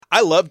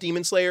I love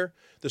Demon Slayer.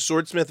 The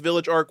Swordsmith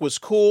Village arc was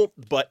cool,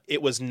 but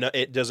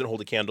it doesn't hold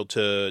a candle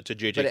to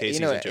JJK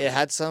season 2. It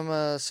had some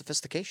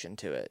sophistication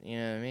to it. You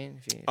know what I mean?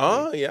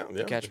 Yeah.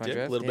 Catch my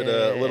drift. A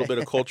little bit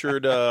of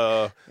cultured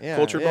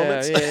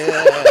moments.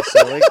 Yeah.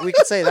 So we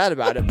could say that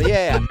about it, but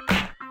yeah.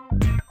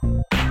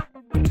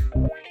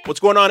 What's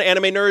going on,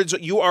 anime nerds?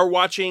 You are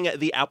watching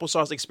the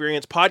Applesauce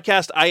Experience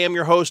podcast. I am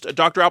your host,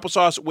 Dr.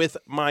 Applesauce, with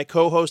my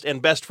co-host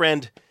and best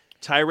friend,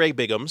 Ty Ray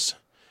Biggums.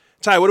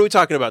 Ty, what are we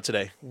talking about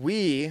today?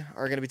 We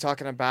are going to be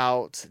talking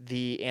about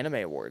the Anime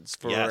Awards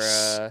for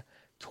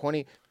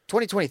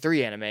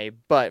 2023 anime,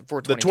 but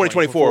for the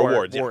 2024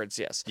 awards.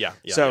 Yes. Yeah.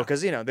 So,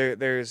 because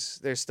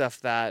there's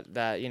stuff that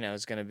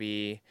is going to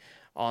be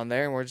on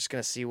there, and we're just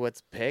going to see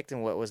what's picked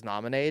and what was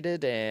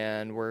nominated,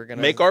 and we're going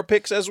to make our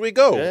picks as we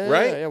go,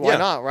 right? Yeah, why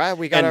not, right?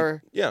 We got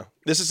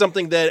this is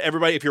something that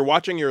everybody, if you're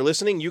watching, you're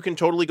listening, you can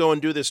totally go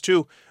and do this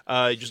too.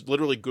 Just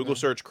literally Google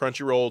search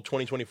Crunchyroll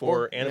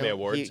 2024 Anime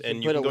Awards,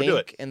 and you can go do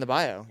it. In the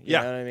bio, you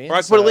know what I mean? Or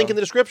I can put a link in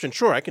the description.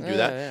 Sure, I can do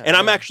that. Yeah, and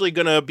I'm actually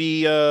going to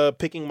be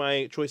picking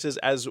my choices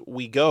as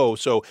we go.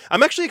 So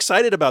I'm actually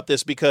excited about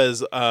this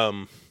because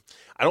I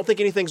don't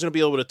think anything's going to be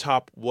able to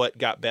top what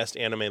got best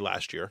anime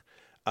last year.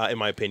 In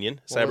my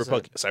opinion,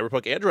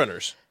 Cyberpunk Edge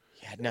Runners.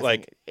 Yeah, nothing.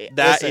 Like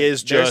that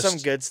is just there's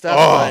some good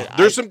stuff.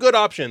 There's some good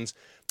options,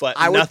 but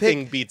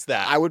nothing beats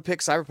that. I would pick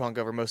Cyberpunk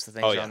over most of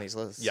the things on these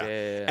lists. Yeah.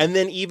 And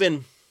then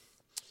even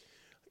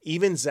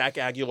Zach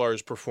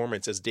Aguilar's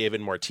performance as David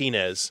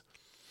Martinez.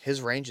 His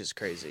range is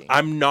crazy.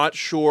 I'm not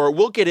sure.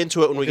 We'll get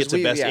into it when we get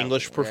to best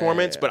English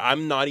performance, but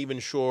I'm not even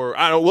sure.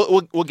 I don't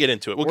know. We'll get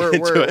into it.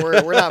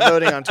 We're not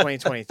voting on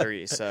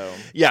 2023, so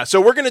yeah. So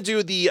we're gonna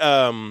do the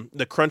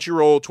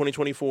Crunchyroll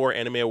 2024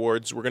 Anime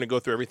Awards. We're gonna go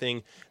through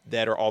everything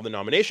that are all the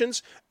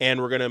nominations,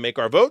 and we're gonna make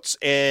our votes.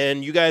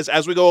 And you guys,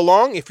 as we go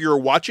along, if you're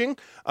watching,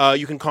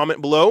 you can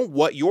comment below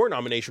what your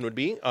nomination would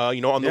be.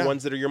 On the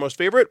ones that are your most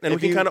favorite, and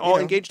we can kind of all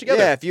engage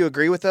together. Yeah. If you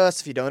agree with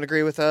us, if you don't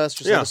agree with us,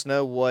 just let us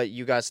know what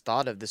you guys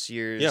thought of this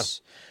year's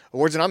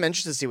awards, and I'm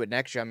interested to see what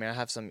next year. I mean, I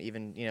have some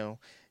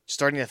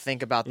starting to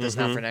think about this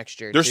now for next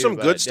year. There's some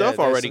good stuff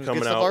already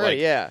coming out.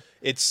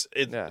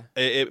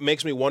 It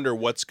makes me wonder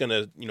what's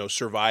gonna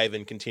survive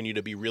and continue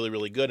to be really,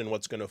 really good, and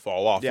what's gonna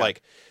fall off. Yeah.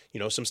 Like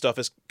some stuff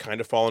has kind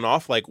of fallen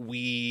off. Like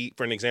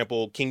for an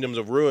example, Kingdoms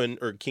of Ruin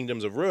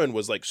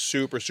was like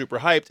super, super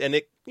hyped, and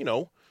it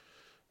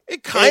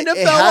It kind of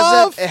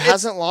fell off. It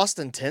hasn't lost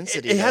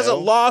intensity. It hasn't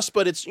lost,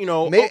 but it's,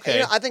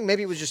 okay. I think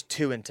maybe it was just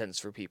too intense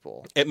for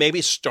people. It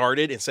maybe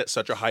started and set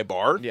such a high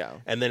bar. Yeah.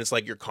 And then it's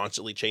like you're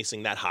constantly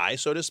chasing that high,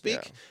 so to speak.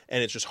 Yeah.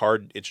 And it's just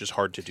hard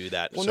to do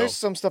that. Well, there's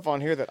some stuff on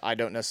here that I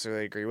don't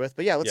necessarily agree with.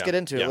 But let's get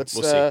into it.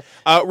 We'll see.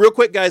 Real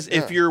quick, guys,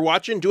 if you're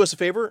watching, do us a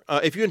favor.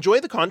 If you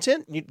enjoy the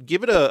content, you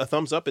give it a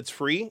thumbs up. It's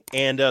free.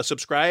 And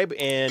subscribe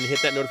and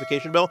hit that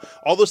notification bell.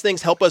 All those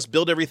things help us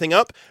build everything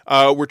up.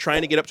 We're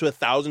trying to get up to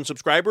 1,000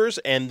 subscribers,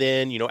 and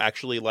then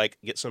actually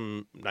get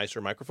some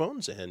nicer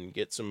microphones and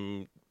get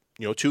some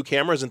 2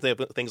 cameras and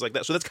things like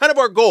that. So that's kind of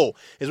our goal,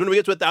 is when we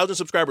get to 1,000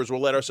 subscribers, we'll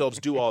let ourselves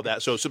do all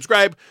that. So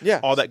subscribe,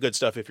 all that good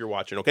stuff if you're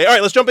watching. Okay, all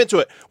right, let's jump into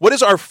it. What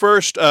is our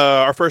first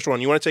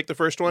one? You want to take the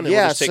first one? And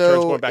we'll just take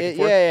turns going back and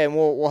forth? Yeah, and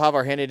we'll have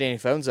our handy dandy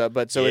phones up.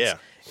 But so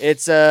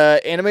it's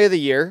Anime of the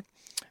Year.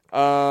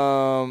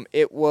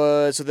 It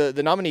was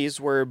the nominees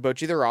were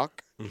Bocchi the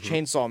Rock,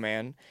 Chainsaw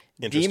Man,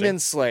 Demon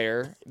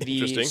Slayer,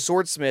 the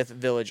Swordsmith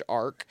Village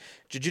arc,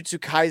 Jujutsu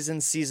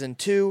Kaisen Season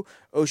 2,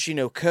 Oshi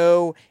no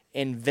Ko,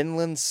 and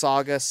Vinland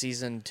Saga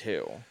Season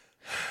 2.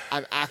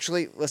 I'm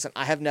actually,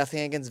 I have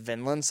nothing against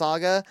Vinland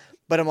Saga,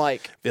 but I'm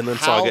like, Vinland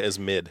Saga is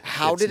mid.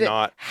 How did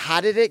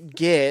it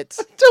get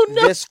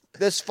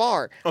this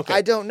far? Okay.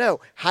 I don't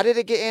know. How did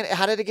it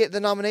get the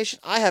nomination?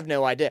 I have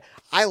no idea.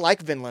 I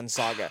like Vinland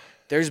Saga.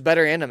 There's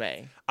better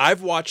anime.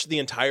 I've watched the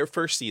entire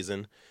first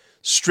season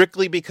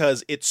strictly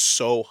because it's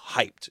so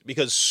hyped.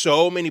 Because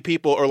so many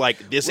people are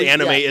like, this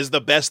anime is the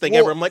best thing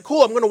ever. I'm like,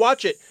 cool, I'm going to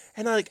watch it.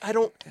 And I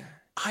don't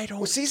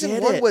season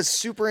 1 was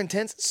super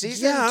intense.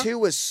 Season 2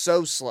 was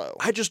so slow.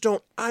 I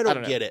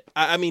don't get it.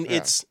 I mean,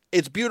 it's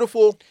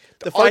beautiful.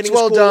 The fighting is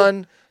well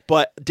done.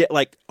 But people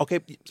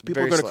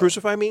are going to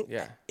crucify me.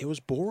 Yeah. It was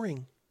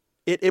boring.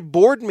 It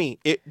bored me.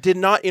 It did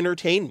not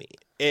entertain me.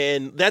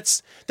 And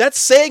that's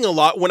saying a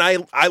lot when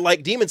I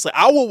like Demon Slayer.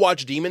 I will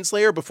watch Demon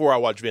Slayer before I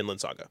watch Vinland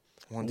Saga.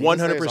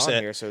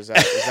 100%. So is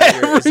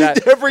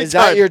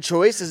that your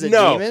choice? Is it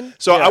Demon?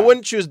 So I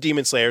wouldn't choose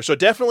Demon Slayer. So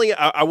definitely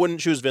I wouldn't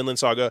choose Vinland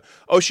Saga.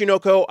 Oshi no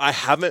Ko, I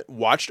haven't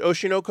watched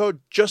Oshi no Ko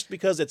just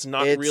because it's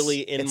not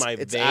really in my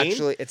vein.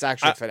 It's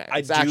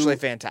actually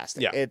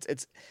fantastic. Yeah.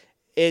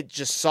 It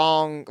just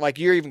song, like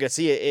you're even gonna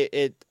see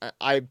it.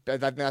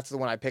 That's the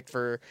one I picked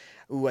for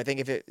I think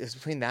if it is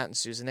between that and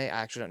Suzune, I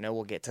actually don't know.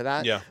 We'll get to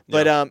that. Yeah.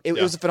 But it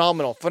was a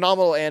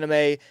phenomenal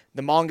anime.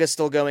 The manga's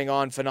still going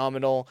on.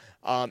 Phenomenal.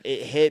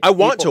 It hit. I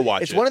want to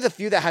watch it. It's one of the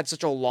few that had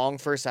such a long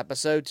first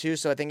episode too.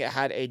 So I think it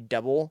had a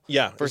double.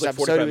 First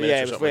episode.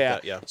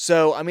 Yeah.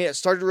 So I mean, it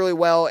started really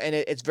well, and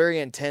it's very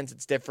intense.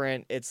 It's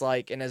different. It's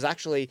like, and it's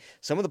actually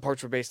some of the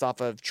parts were based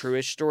off of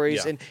true-ish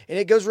stories, and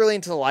it goes really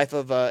into the life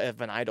of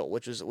an idol,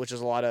 which is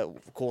a lot of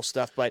cool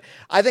stuff. But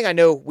I think I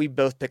know we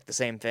both picked the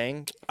same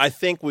thing. I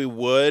think we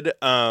would.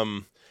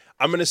 I'm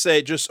going to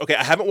say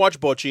I haven't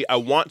watched Bocchi. I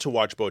want to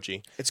watch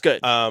Bocchi. It's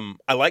good.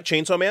 I like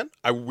Chainsaw Man.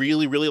 I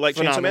really, really like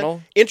Phenomenal. Chainsaw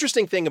Man.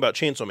 Interesting thing about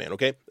Chainsaw Man,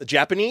 okay? The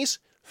Japanese,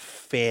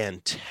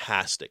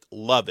 fantastic.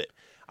 Love it.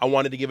 I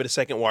wanted to give it a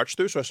second watch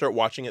through, so I start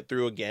watching it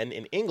through again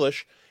in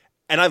English.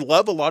 And I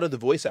love a lot of the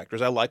voice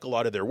actors. I like a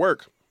lot of their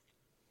work.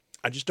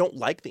 I just don't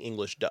like the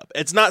English dub.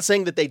 It's not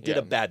saying that they did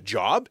a bad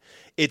job.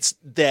 It's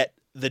that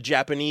the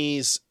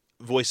Japanese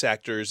voice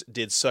actors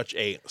did such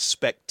a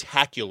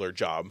spectacular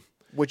job,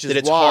 which is that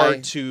it's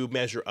hard to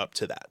measure up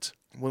to that.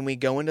 When we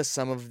go into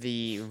some of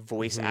the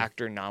voice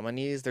actor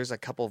nominees, there's a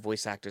couple of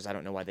voice actors I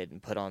don't know why they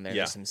didn't put on there.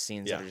 There's some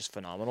scenes that are just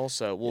phenomenal.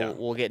 So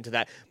we'll get into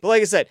that. But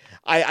like I said,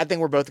 I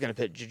think we're both going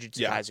to pick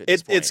Jujutsu Kaisen at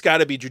this point. It's got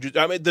to be Jujutsu.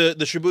 I mean, the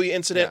Shibuya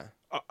incident,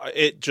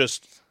 it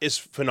just is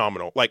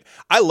phenomenal. Like,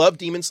 I love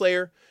Demon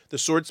Slayer. The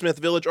Swordsmith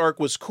Village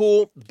arc was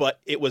cool, but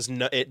it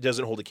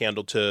doesn't hold a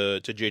candle to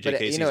JJK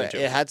season 2.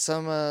 It had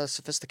some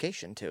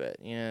sophistication to it.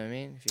 You know what I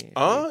mean?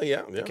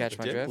 Catch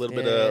my drift. A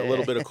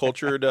little bit of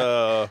cultured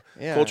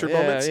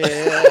moments.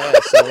 Yeah.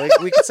 So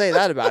we could say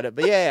that about it.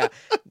 But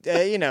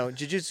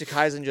Jujutsu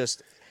Kaisen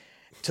just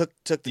took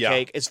the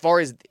cake. As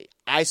far as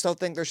I still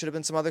think there should have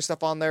been some other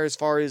stuff on there as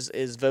far as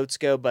votes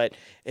go, but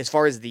as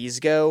far as these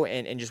go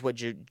and just what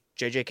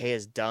JJK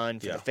has done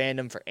for the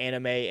fandom, for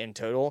anime in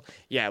total,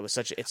 it's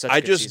such a good season.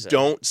 I just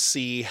don't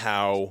see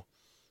how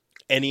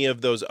any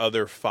of those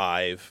other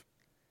 5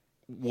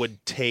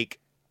 would take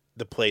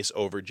the place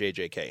over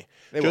JJK.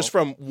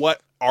 From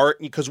what art,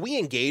 because we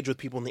engage with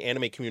people in the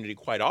anime community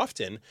quite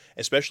often,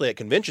 especially at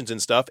conventions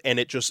and stuff, and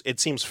it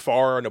seems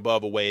far and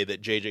above a way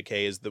that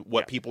JJK is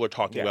what people are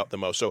talking about the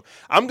most. So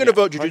I'm going to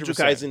vote Jujutsu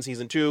 100%. Kaisen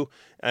season 2.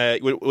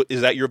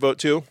 Is that your vote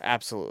too?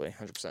 Absolutely,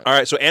 100%. All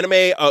right, so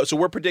anime. So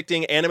we're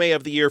predicting anime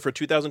of the year for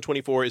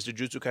 2024 is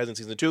Jujutsu Kaisen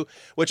season 2,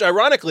 which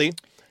ironically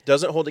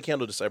doesn't hold a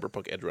candle to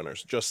Cyberpunk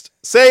Edgerunners. Just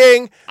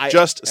saying.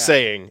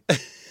 Saying.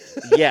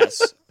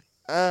 Yes.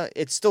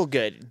 It's still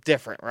good.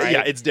 Different, right?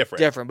 Yeah, it's different.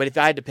 Different. But if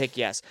I had to pick,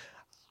 yes.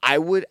 I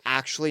would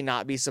actually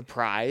not be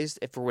surprised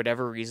if, for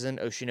whatever reason,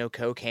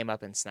 Oshinoko came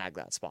up and snagged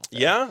that spot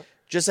there. Yeah?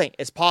 Just saying.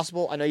 It's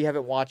possible. I know you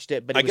haven't watched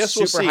it, but I guess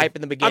we'll super see. hype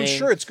in the beginning. I'm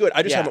sure it's good.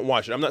 I just haven't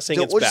watched it. I'm not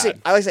saying it's we'll bad. Just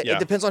see. I like to say, it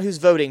depends on who's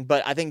voting,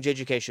 but I think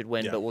JJK should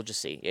win, but we'll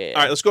just see. Yeah.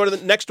 All right, let's go to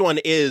the next one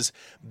is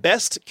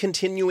Best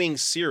Continuing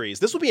Series.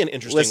 This will be an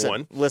interesting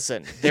one.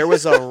 Listen, there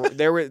was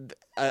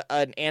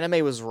an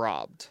anime was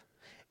robbed.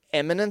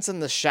 Eminence in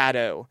the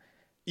Shadow.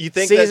 You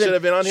think that should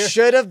have been on here?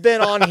 Should have been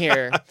on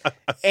here,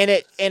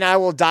 and I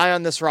will die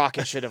on this rock.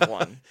 It should have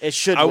won. It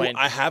should win.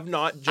 I have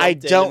not. I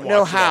don't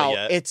know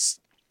how. It's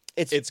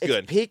good. It's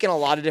peak in a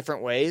lot of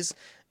different ways,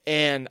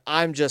 and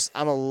and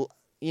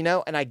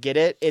I get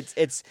it.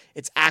 It's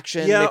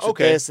action mixed with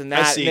this and that.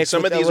 I see. Mixed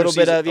Some with of these a little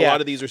bit of a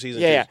lot of these are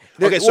season 2s.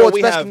 Okay, so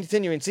we have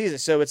continuing season.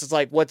 So it's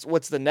like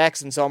what's the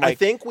next? And so I'm like, I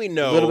think we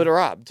know a little bit of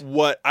robbed.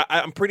 What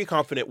I'm pretty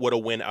confident would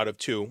have win out of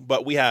 2,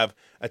 but we have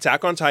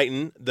Attack on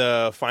Titan,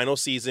 the final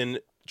season.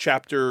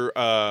 Chapter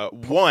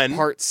 1,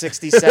 Part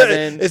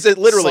 67. Is it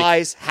literally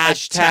slice,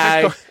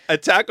 hashtag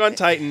Attack on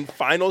Titan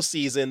final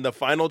season, the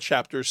final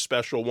chapter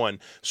special 1.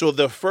 So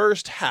the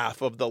first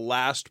half of the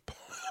last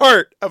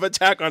part of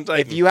Attack on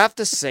Titan. If you have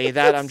to say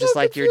that, I'm just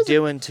like, you're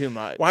doing too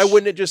much. Why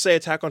wouldn't it just say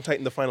Attack on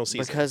Titan the final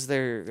season? Because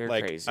they're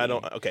crazy. I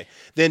don't. Okay,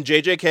 then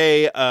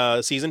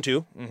JJK season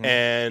 2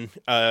 and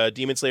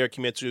Demon Slayer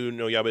Kimetsu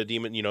no Yaiba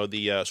Demon.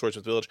 The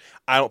Swordsmith Village.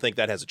 I don't think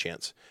that has a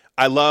chance.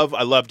 I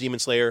love Demon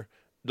Slayer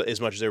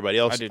as much as everybody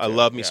else. I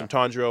love me some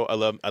Tanjiro. I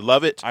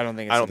love it. I don't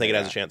think it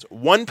has a chance.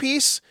 One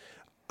Piece.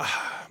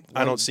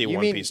 I don't see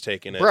One Piece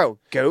taking it. Bro,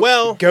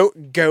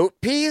 Goat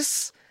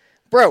Piece?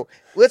 Bro,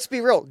 let's be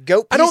real.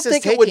 Goat Piece I don't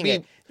think is it would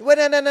taking be. No.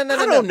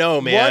 I don't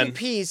know, man. One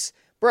Piece,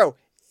 bro.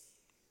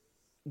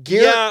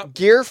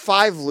 Gear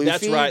 5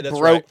 Luffy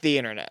broke the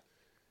internet.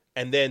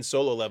 And then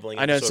Solo Leveling.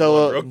 I know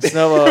Solo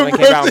Leveling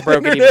came out and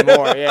broke it even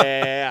more.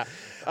 Yeah.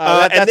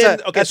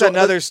 That's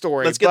another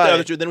story. Let's get the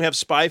other 2. Then we have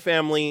Spy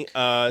Family,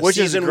 which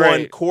season is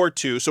 1, core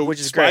 2. So which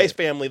is Spy great.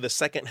 Family, the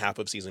second half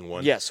of season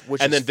 1. Yes,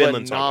 which and is then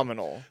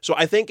phenomenal. Saga. So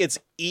I think it's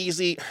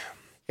easy.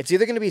 It's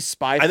either going to be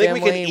Spy Family. I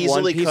think we can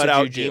easily cut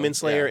out Juju. Demon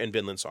Slayer and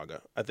Vinland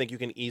Saga. I think you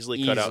can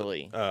easily cut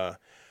out.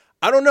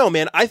 I don't know,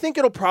 man. I think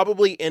it'll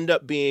probably end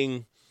up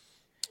being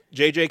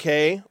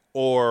JJK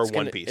or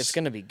One Piece. It's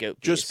going to be Goat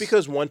Piece. Just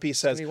because One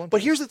Piece has...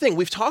 But here's the thing.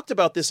 We've talked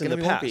about this in the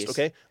past,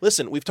 okay?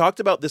 Listen, we've talked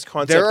about this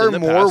concept in the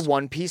past. There are more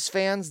One Piece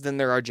fans than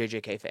there are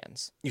JJK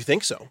fans. You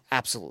think so?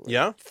 Absolutely.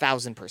 Yeah?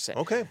 1,000%.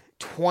 Okay.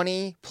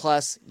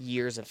 20-plus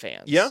years of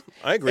fans. Yeah,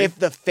 I agree. If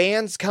the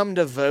fans come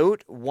to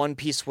vote, One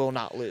Piece will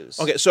not lose.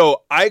 Okay,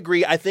 so I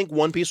agree. I think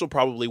One Piece will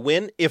probably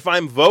win. If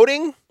I'm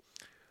voting...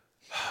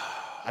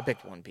 I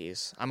picked One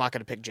Piece. I'm not going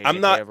to pick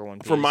JJK over One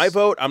Piece. For my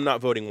vote, I'm not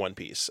voting One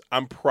Piece.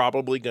 I'm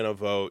probably going to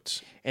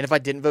vote... And if I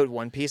didn't vote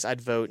One Piece, I'd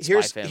vote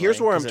Spy Family.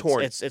 Here's where I'm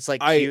torn. It's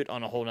like cute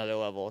on a whole nother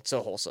level. It's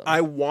so wholesome. I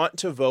want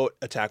to vote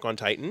Attack on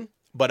Titan,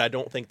 but I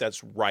don't think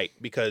that's right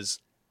because...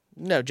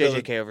 No,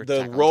 JJK over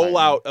the Attack on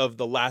rollout Titan. of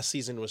the last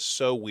season was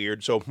so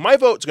weird. So my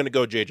vote's going to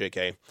go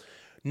JJK,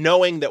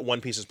 knowing that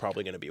One Piece is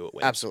probably going to be what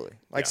wins. Absolutely.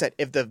 Like I said,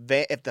 if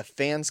the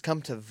fans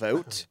come to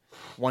vote,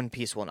 One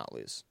Piece will not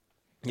lose.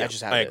 That's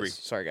just how it is.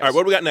 Sorry, guys. All right,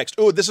 what do we got next?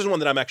 Oh, this is one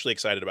that I'm actually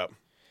excited about.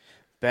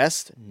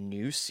 Best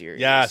new series.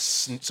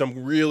 Yes,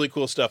 some really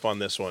cool stuff on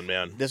this one,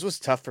 man. This was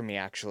tough for me,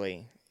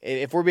 actually.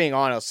 If we're being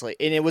honest, and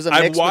it was a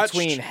mix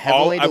between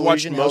Heavenly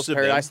Delusion, Hell's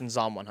Paradise, and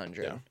Zom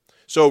 100. Yeah.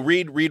 So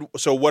read.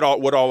 So what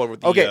all over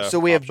the Okay, so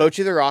we have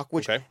Bocchi the Rock,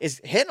 which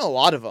is hitting a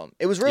lot of them.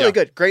 It was really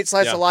good. Great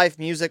slice of life,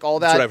 music, all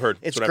that. That's what I've heard.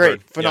 It's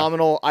great.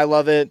 Phenomenal. I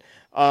love it.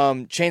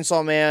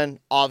 Chainsaw Man,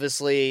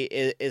 obviously,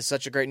 is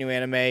such a great new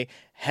anime.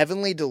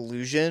 Heavenly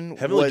Delusion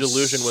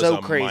was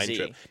so crazy. Mind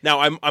trip. Now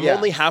I'm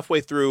only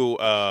halfway through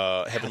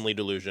Heavenly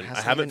Delusion.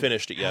 I haven't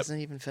finished it yet. Hasn't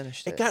even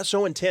finished it. It got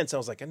so intense. I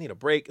was like, I need a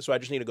break, so I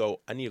just need to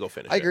go. I need to go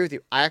finish. I agree with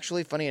you. I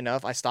actually, funny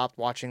enough, I stopped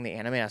watching the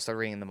anime. I started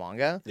reading the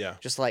manga. Yeah.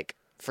 Just like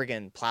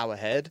friggin' plow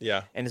ahead.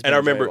 Yeah. And I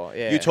remember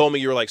you told me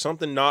you were like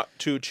something not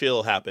too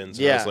chill happens.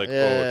 And I was like,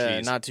 oh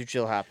geez, not too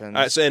chill happens.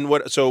 All right, so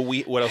what else do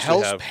we have?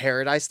 Hell's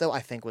Paradise though, I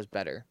think was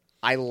better.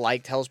 I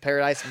liked Hell's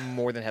Paradise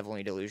more than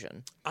Heavenly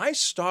Delusion. I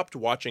stopped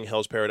watching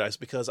Hell's Paradise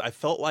because I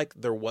felt like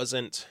there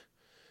wasn't...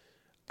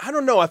 I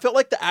don't know. I felt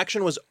like the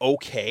action was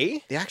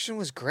okay. The action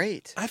was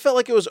great. I felt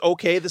like it was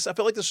okay. I felt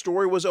like the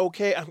story was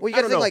okay. Well, you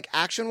gotta think, like,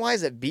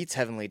 action-wise, it beats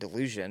Heavenly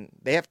Delusion.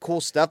 They have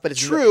cool stuff, but it's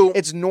true.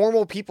 It's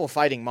normal people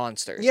fighting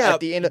monsters. Yeah, at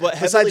the end, but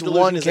besides Heavenly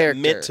one Delusion character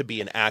isn't meant to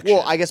be an action.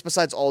 Well, I guess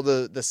besides all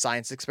the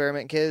science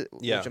experiment kid,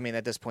 which I mean,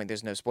 at this point,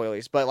 there's no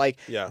spoilers. But like,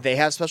 they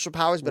have special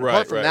powers. But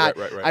apart from that,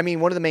 I mean,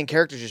 one of the main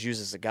characters just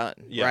uses a gun,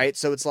 right?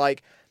 So it's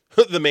like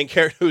the main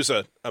character who's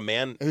a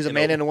man,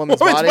 in a woman's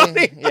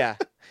body. Yeah.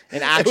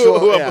 An actual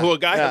who a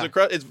guy has a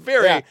crush. It's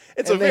very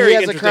it's a very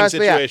interesting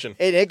situation.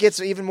 And it gets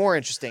even more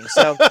interesting.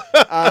 So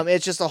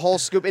it's just a whole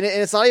scoop, and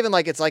it's not even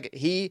like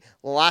the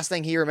last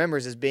thing he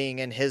remembers is being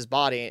in his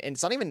body, and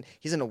it's not even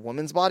he's in a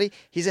woman's body.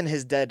 He's in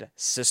his dead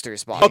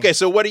sister's body. Okay,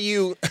 so what are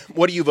you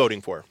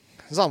voting for?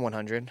 Zom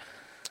 100.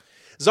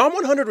 Zom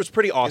 100 was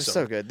pretty awesome. It was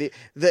so good.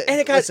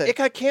 And it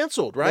got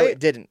canceled, right? No, it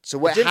didn't. So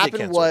what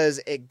happened was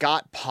it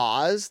got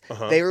paused.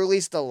 They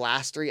released the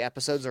last 3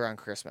 episodes around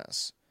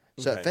Christmas.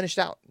 So it finished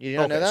out. You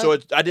didn't know that? So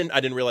I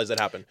didn't realize that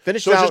happened. So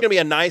it's just going to be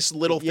a nice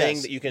little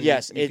thing that you can...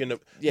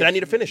 Then I need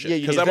to finish it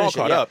because I'm all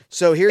caught up.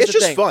 So here's the thing.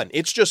 It's just fun.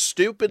 It's just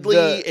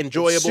stupidly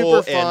enjoyable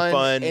and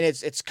fun. And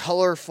it's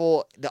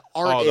colorful. The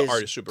art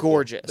is super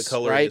gorgeous. Cool. The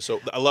color is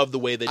so... I love the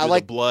way they do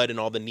the blood and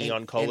all the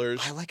neon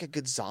colors. I like a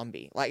good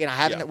zombie.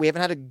 And we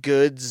haven't had a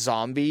good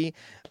zombie...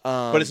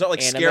 but it's not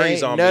like anime. Scary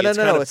zombie.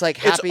 No. It's like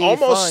happy,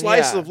 it's almost fun,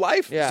 slice of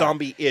life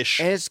zombie-ish.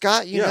 And it's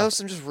got,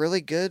 some just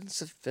really good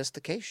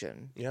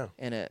sophistication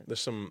in it. There's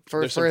some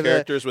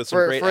characters with some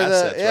great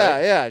assets,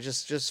 right? Yeah,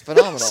 just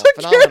phenomenal.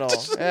 Phenomenal.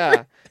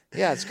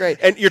 Yeah, it's great.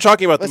 And you're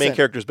talking about the main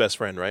character's best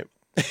friend, right?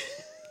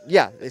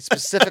 Yeah, it's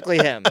specifically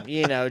him.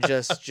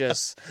 Just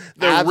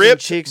the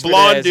ripped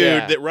blonde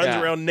dude that runs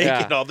around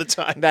naked all the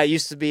time. That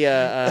used to be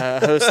a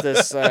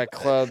hostess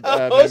club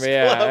member.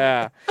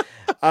 Yeah.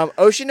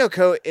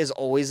 Oshinoko is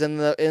always in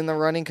the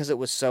running because it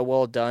was so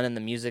well done, and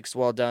the music's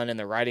well done, and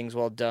the writing's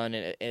well done,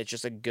 and it's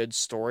just a good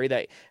story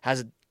that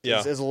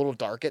is a little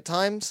dark at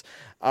times.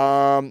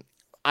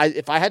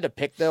 If I had to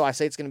pick, though, I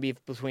say it's going to be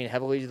between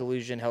Heavenly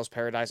Delusion, Hell's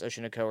Paradise,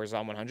 Oshinoko, or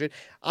Zom 100.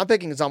 I'm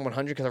picking Zom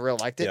 100 because I really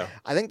liked it. Yeah.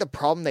 I think the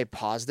problem they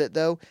paused it,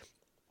 though,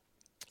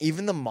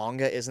 even the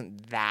manga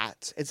isn't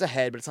that... It's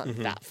ahead, but it's not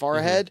that far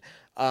ahead.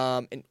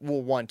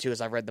 One, too,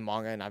 is I've read the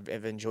manga, and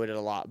I've enjoyed it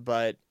a lot,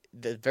 but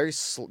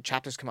the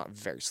chapters come out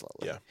very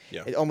slowly.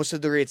 Yeah. It, almost to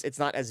the degree it's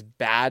not as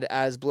bad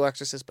as Blue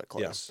Exorcist, but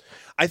close. Yeah.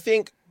 I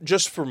think,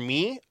 just for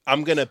me,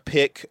 I'm going to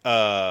pick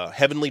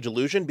Heavenly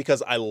Delusion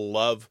because I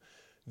love...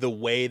 the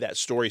way that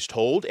story's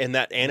told, and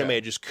that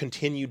anime just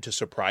continued to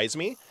surprise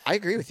me. I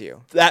agree with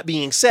you. That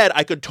being said,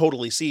 I could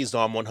totally see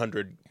Zom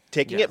 100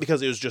 taking it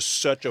because it was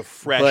just such a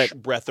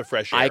breath of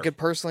fresh air. I could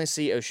personally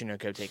see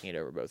Oshinoko taking it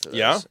over both of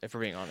those, if we're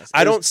being honest.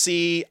 I don't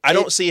see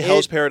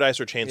Hell's Paradise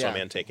or Chainsaw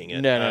Man taking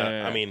it. No.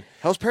 I mean,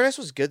 Hell's Paradise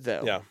was good,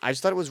 though. Yeah. I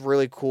just thought it was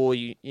really cool,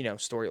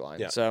 storyline.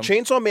 Yeah. So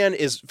Chainsaw Man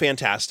is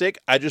fantastic.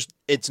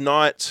 It's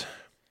not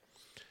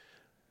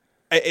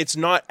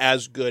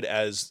as good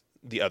as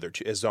the other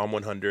two, as Zom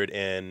 100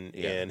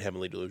 and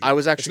Heavenly Delusion. I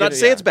was actually it's not to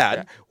say it's bad.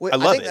 Yeah. Well, I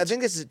love it. I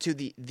think this is to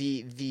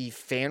the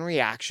fan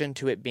reaction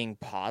to it being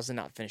paused and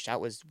not finished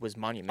out was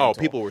monumental. Oh,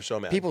 people were so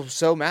mad. People were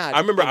so mad. I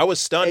remember I was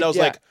stunned. I was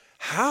like,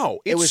 how?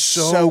 It was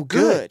so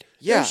good.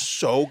 Yeah. It was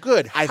so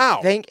good. How?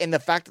 I think, and the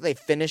fact that they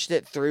finished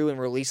it through and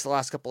released the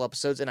last couple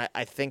episodes, and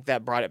I think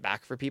that brought it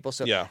back for people.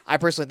 So I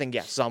personally think,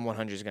 yes, Zom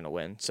 100 is going to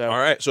win. So all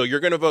right. So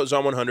you're going to vote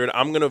Zom 100.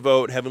 I'm going to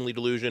vote Heavenly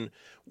Delusion,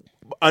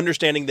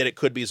 understanding that it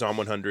could be Zom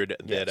 100,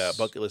 that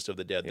Bucket List of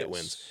the Dead that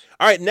wins.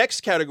 All right.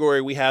 Next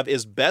category we have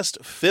is Best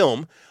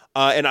Film.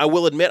 And I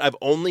will admit, I've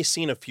only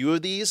seen a few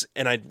of these,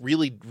 and I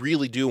really,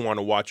 really do want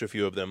to watch a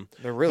few of them.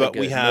 They're really good. But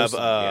we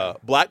have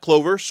Black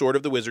Clover, Sword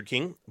of the Wizard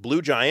King,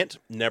 Blue Giant,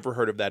 never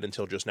heard of that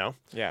until just now.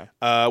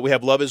 Yeah. We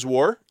have Love is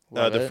War,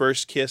 the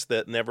first kiss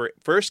that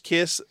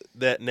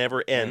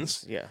never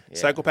ends. Yeah.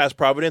 Psychopath's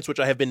Providence, which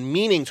I have been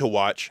meaning to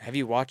watch. Have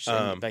you watched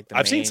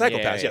I've seen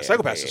Psychopaths. Yeah,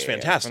 Psychopaths is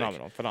fantastic.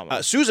 Phenomenal.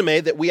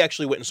 Suzume, that we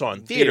actually went and saw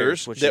in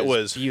theaters. That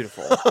was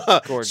beautiful.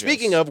 Gorgeous.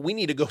 Speaking of, we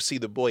need to go see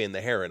The Boy and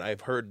the Heron.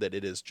 I've heard that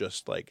it is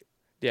just like,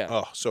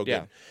 so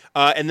good.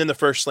 And then the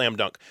first Slam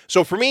Dunk.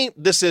 So for me,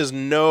 this is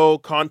no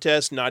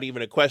contest, not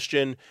even a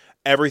question.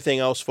 Everything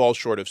else falls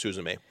short of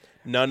Suzume.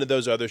 None of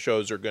those other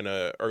shows are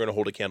gonna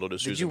hold a candle to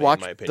Suzume. Did you watch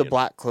in my opinion. the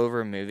Black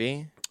Clover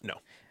movie? No.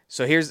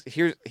 So here's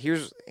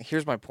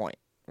my point.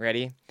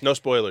 Ready? No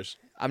spoilers.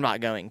 I'm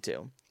not going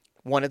to.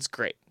 One, it's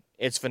great.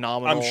 It's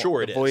phenomenal. I'm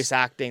sure it is. The voice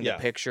acting, the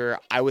picture.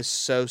 I was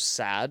so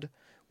sad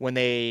when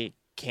they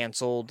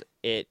canceled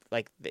it.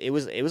 Like it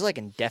was like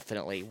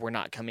indefinitely. We're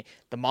not coming.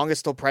 The manga's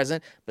still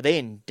present, but they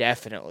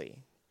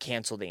indefinitely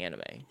canceled the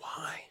anime.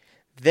 Why?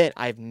 Then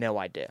I have no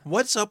idea.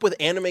 What's up with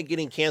anime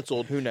getting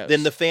canceled? Who knows?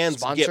 Then the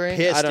fans get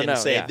pissed and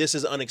say this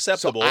is So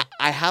unacceptable.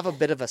 I have a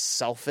bit of a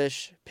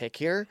selfish pick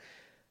here.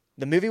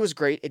 The movie was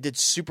great. It did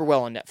super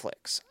well on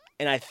Netflix.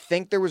 And I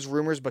think there was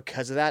rumors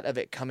because of that of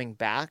it coming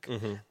back.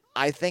 Mm-hmm.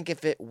 I think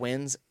if it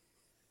wins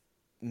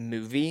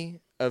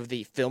movie of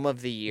the film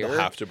of the year, they'll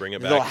have to bring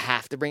it back. They'll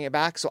have to bring it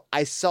back. So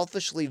I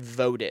selfishly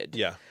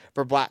voted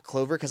for Black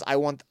Clover because I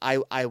want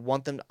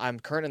them. I'm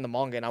current in the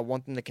manga and I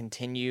want them to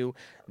continue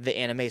the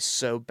anime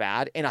so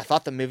bad. And I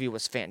thought the movie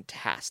was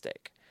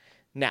fantastic.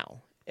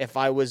 Now, if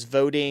I was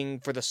voting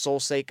for the sole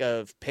sake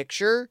of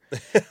picture,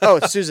 it's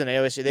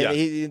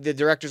Suzume. The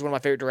director's one of my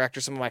favorite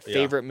directors. Some of my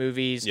favorite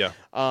movies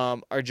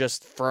are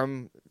just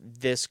from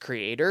this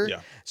creator. Yeah.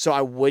 So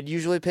I would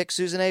usually pick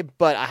Suzume,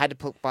 but I had to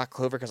pick Black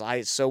Clover because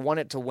I so want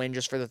it to win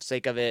just for the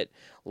sake of it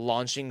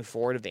launching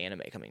forward of the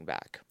anime coming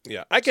back.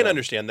 Yeah, I can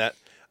understand that.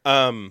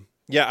 I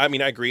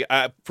mean, I agree.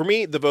 For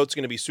me, the vote's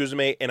going to be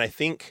Suzume, and I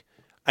think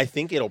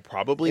it'll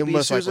probably be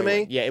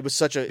Suzume. Yeah, it was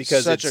the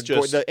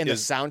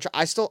soundtrack.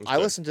 I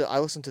listen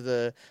to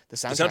the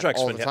soundtrack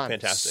all the time.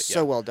 Fantastic.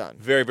 So well done.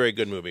 Very, very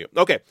good movie.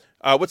 Okay,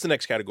 what's the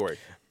next category?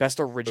 Best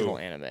original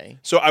anime.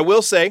 So I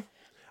will say,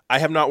 I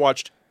have not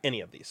watched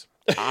any of these.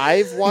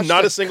 I've watched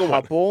not a single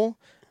couple.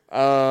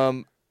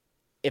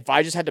 If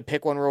I just had to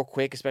pick one real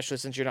quick, especially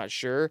since you're not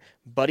sure,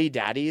 Buddy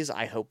Daddies,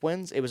 I hope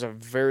wins. It was a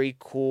very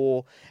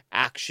cool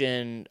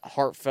action,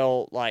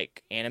 heartfelt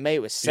anime.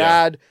 It was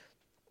sad.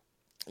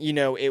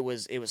 Yeah. It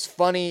was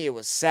funny. It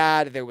was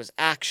sad. There was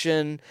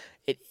action.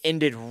 It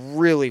ended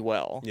really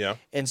well. Yeah.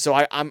 And so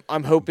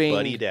I'm hoping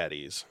Buddy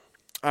Daddies.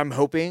 I'm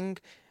hoping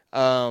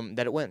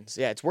that it wins.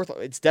 Yeah,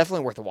 it's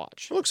definitely worth a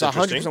watch. It looks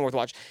 100% worth a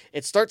watch.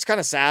 It starts kind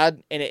of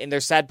sad, and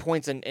there's sad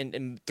points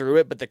and through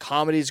it, but the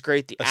comedy's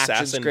great. The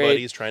action's great.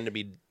 Buddies trying to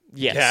be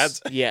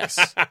dads. Yes.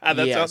 That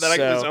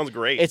actually sounds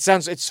great.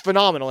 It's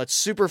phenomenal. It's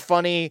super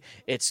funny.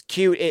 It's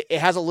cute. It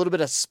has a little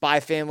bit of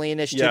Spy Family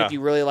initiative if you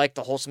really like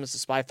the wholesomeness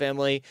of Spy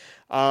Family.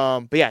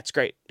 But yeah, it's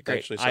great.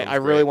 Great. I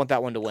really want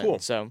that one to win. Cool.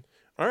 So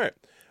all right,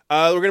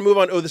 we're gonna move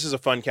on. Oh, this is a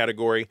fun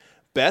category.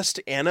 Best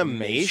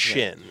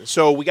animation.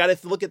 So we got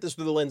to look at this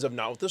through the lens of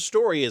not what the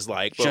story is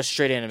like, but just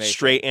straight animation.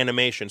 Straight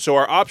animation. So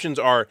our options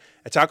are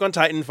Attack on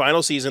Titan,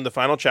 final season, the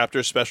final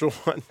chapter, special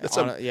one. I'm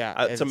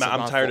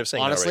tired of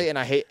saying honestly, that.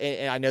 Honestly,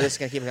 and I know this is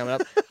going to keep coming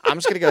up. I'm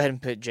just going to go ahead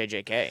and put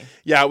JJK.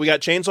 Yeah, we got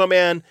Chainsaw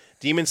Man,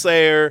 Demon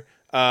Slayer,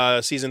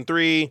 season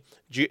 3,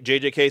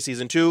 JJK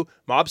season 2,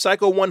 Mob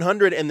Psycho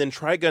 100, and then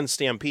Trigun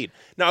Stampede.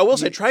 Now, I will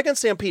say Trigun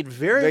Stampede,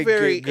 very,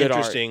 very good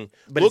interesting.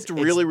 But looked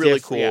really,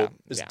 really cool. Yeah,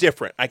 it's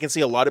different. I can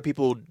see a lot of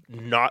people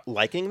not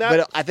liking that.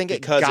 But I think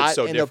it got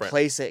into a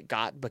place it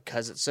got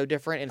because it's so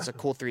different, and it's a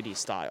cool 3D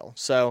style.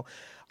 So,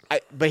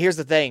 but here's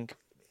the thing.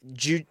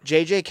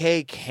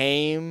 JJK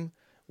came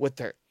with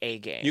their A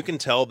game. You can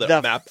tell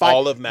that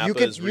all of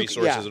Mappa's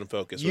resources and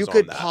focus was on that.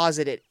 You could pause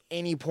it at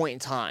any point in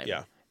time.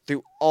 Yeah.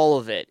 Through all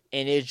of it,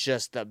 and it's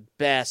just the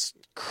best,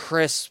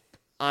 crisp.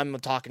 I'm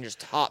talking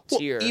just top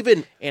tier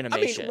animation. I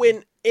mean,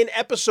 when in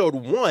episode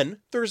 1,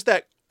 there's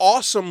that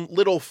awesome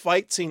little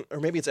fight scene,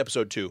 or maybe it's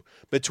episode 2,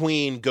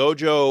 between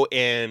Gojo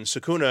and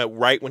Sukuna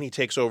right when he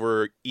takes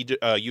over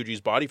Yuji's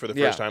body for the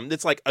first time.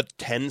 It's like a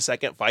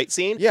 10-second fight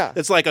scene. Yeah,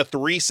 it's like a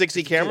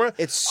 360 camera.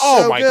 It's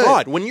so my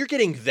god! When you're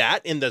getting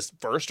that in the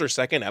first or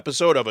second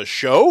episode of a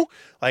show,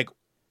 like.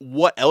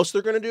 what else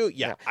they're going to do,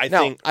 I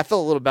think I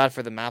felt a little bad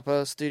for the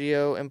Mappa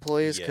Studio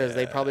employees because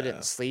they probably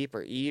didn't sleep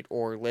or eat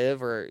or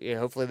live or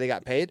hopefully they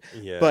got paid.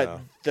 Yeah.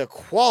 But the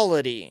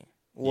quality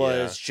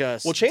was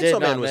just Chainsaw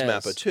Man was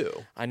Mappa too.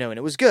 I know, and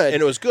it was good.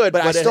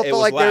 But I still it felt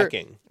was like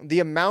lacking. The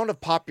amount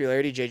of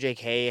popularity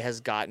JJK has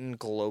gotten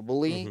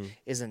globally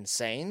is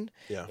insane.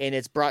 Yeah. And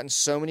it's brought in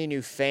so many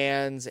new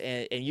fans,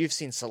 and you've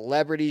seen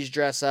celebrities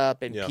dress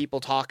up and people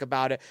talk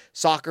about it.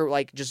 Soccer,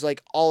 just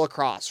all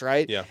across,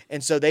 right? Yeah.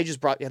 And so they just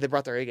brought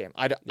their A game.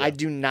 I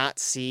do not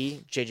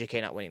see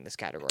JJK not winning this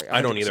category. 100%.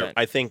 I don't either.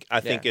 I think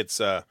it's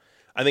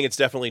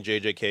definitely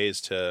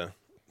JJK's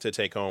to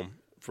take home.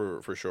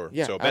 For sure.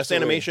 Yeah, so best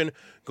animation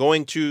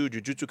going to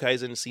Jujutsu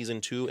Kaisen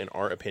season 2 in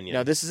our opinion.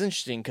 Now this is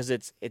interesting because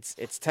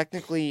it's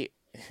technically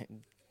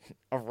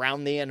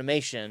around the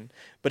animation,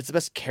 but it's the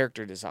best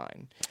character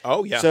design.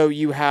 Oh yeah. So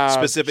you have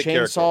specific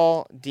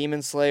Chainsaw,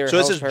 Demon Slayer. So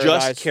Hell's this is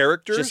Paradise,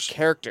 just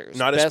characters,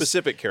 not a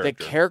specific character.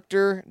 The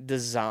character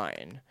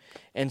design,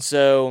 and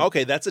so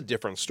okay, that's a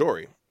different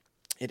story.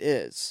 It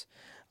is.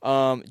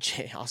 I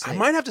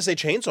might have to say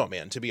Chainsaw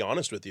Man, to be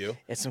honest with you.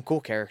 It's some cool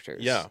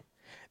characters. Yeah.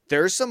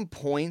 There's some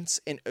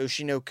points in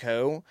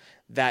Oshinoko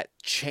that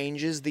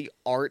changes the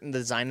art and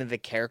design of the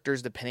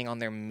characters depending on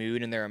their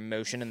mood and their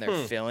emotion and their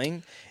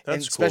feeling. That's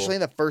and especially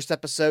in the first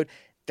episode,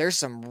 there's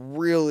some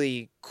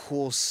really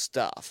cool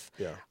stuff.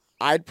 Yeah.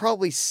 I'd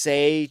probably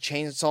say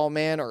Chainsaw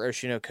Man or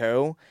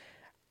Oshinoko.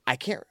 I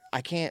can't.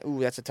 Ooh,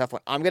 that's a tough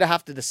one. I'm going to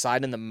have to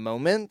decide in the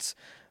moment.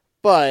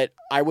 But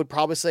I would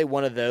probably say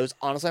one of those.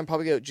 Honestly, I'm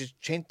probably going to just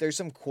change. There's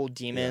some cool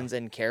demons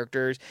and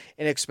characters,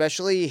 and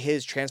especially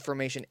his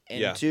transformation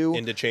into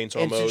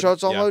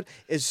Chainsaw mode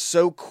is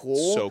so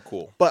cool. So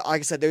cool. But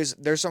like I said,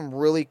 there's some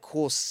really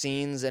cool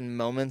scenes and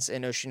moments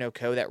in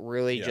Oshinoko that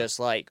really just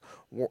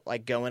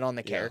going on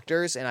the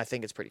characters, and I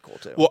think it's pretty cool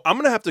too. Well, I'm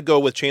going to have to go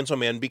with Chainsaw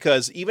Man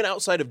because even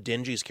outside of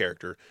Denji's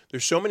character,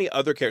 there's so many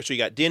other characters. So you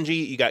got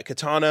Denji, you got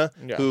Katana,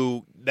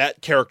 who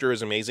that character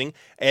is amazing,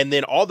 and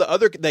then all the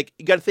other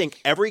you got to think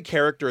every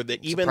character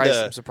that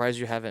I'm surprised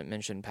you haven't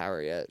mentioned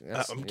Power yet.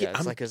 I'm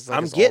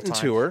getting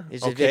to her.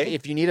 Okay.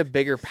 If you need a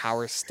bigger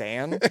Power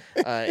stan,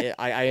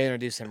 I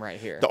introduce him right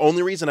here. The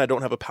only reason I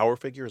don't have a Power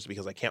figure is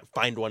because I can't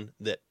find one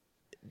that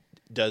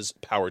does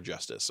Power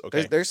justice.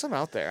 Okay, there's some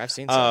out there. I've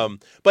seen some.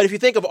 But if you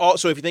think of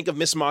if you think of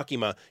Miss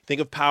Makima, you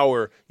think of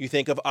Power, you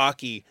think of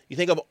Aki, you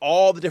think of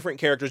all the different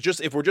characters.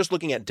 If we're just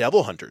looking at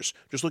Devil Hunters,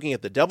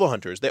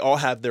 they all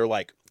have their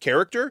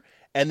character.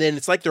 And then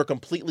it's like they're a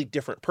completely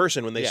different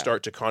person when they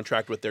start to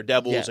contract with their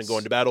devils and go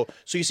into battle.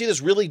 So you see this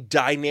really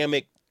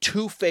dynamic,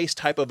 two-faced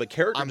type of a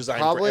character design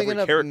for every character.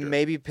 I'm probably going to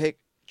maybe pick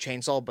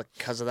Chainsaw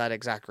because of that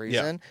exact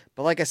reason. Yeah.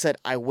 But like I said,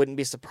 I wouldn't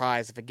be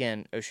surprised if,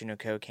 again,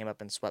 Oshinoko came up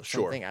and swept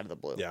something out of the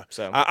blue. Yeah.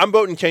 So I'm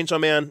voting Chainsaw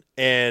Man,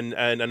 and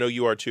I know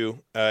you are too.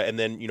 And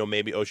then,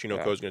 maybe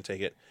Oshinoko is going to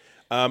take it.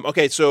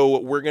 Okay, so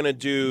we're going to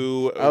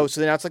do...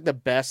 so now it's the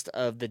best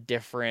of the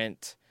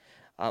different...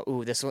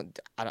 this one...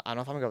 I don't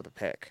know if I'm going to go with the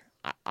pick.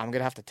 I'm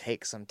gonna have to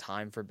take some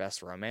time for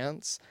best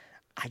romance.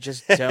 I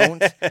just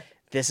don't.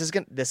 This is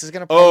gonna.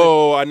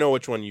 Probably, I know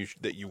which one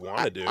that you want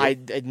to do. I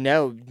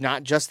no,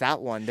 not just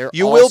that one. They're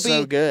all will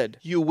so good.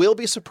 You will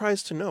be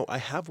surprised to know I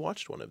have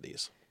watched one of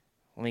these.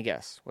 Let me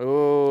guess. Wait.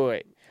 Oh,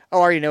 I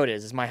already know it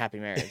is. It's My Happy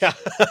Marriage.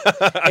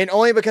 And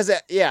only because,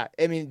 I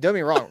mean, don't get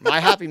me wrong. My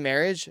Happy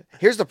Marriage.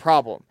 Here's the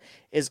problem: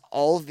 is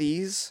all of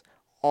these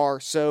are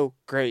so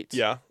great.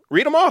 Yeah,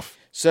 read them off.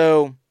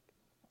 So.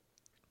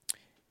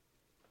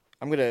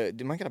 Am I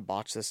gonna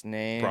botch this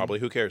name? Probably.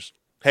 Who cares?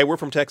 Hey, we're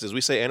from Texas.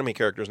 We say anime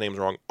characters' names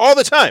wrong all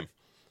the time.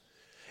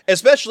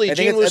 Especially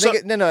Jinwoo.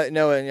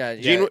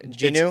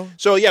 Jinwoo.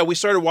 So yeah, we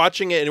started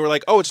watching it and we're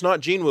like, oh, it's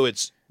not Jinwoo,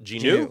 it's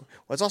Jinwoo. Well,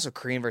 it's also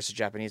Korean versus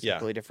Japanese. It's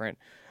completely different.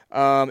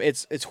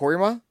 It's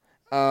Horima,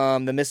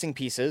 The Missing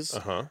Pieces,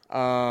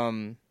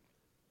 My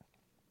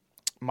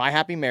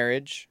Happy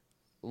Marriage,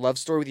 Love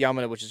Story with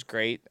Yamada, which is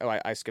great. Oh,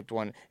 I skipped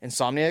one.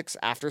 Insomniacs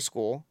After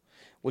School.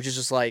 Which is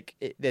just that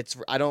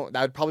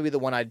would probably be the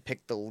one I'd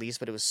pick the least,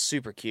 but it was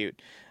super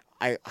cute.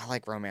 I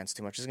like romance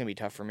too much. It's going to be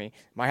tough for me.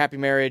 My Happy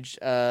Marriage,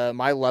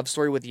 My Love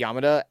Story with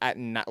Yamada at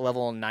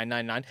level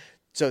 999.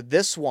 So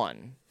this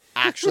one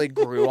actually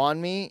grew on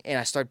me, and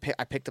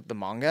I picked up the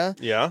manga.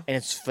 Yeah. And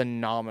it's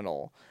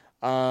phenomenal.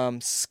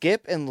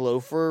 Skip and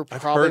Loafer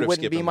probably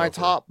wouldn't be my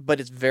top, but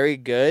it's very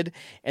good.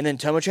 And then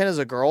Tomo-chan is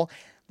a Girl.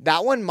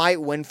 That one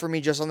might win for me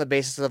just on the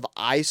basis of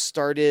I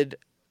started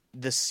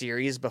the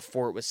series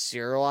before it was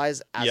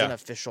serialized as an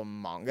official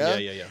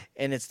manga. Yeah.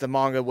 And it's the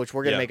manga, which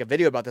we're going to make a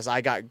video about this. I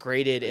got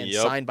graded and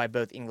signed by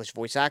both English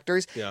voice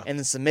actors and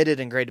then submitted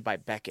and graded by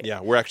Beckett.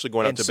 Yeah, we're actually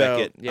going up to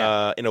Beckett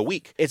in a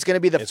week. It's going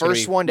to be the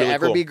first one to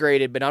ever be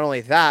graded, but not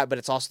only that, but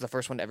it's also the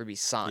first one to ever be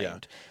signed.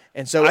 Yeah.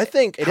 And so I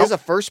think it is a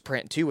first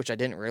print too, which I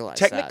didn't realize.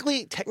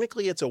 Technically,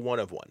 it's a 1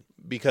 of 1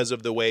 because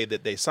of the way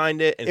that they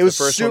signed it. And it was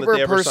the first super one that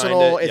they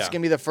personal. Ever signed it. It's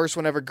gonna be the first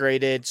one ever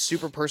graded.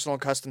 Super personal,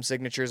 custom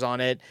signatures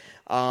on it.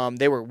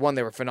 They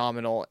were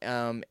phenomenal.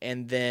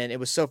 And then it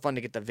was so fun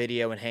to get the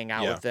video and hang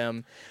out with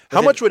them.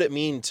 How much would it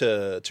mean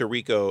to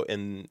Rico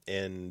and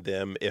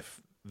them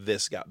if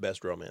this got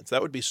best romance.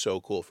 That would be so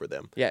cool for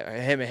them. Yeah,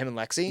 him and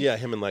Lexi. Yeah,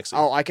 him and Lexi.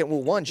 Oh, I can.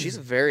 Well, one, she's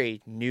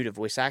very new to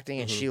voice acting,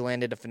 and she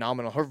landed a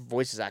phenomenal. Her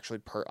voice is actually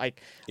I'm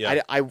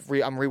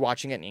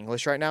rewatching it in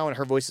English right now, and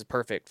her voice is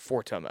perfect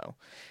for Tomo,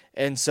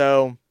 and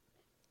so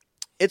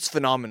it's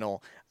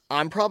phenomenal.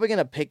 I'm probably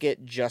gonna pick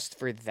it just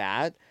for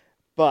that,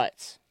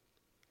 but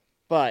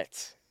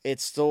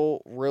it's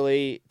still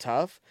really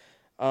tough.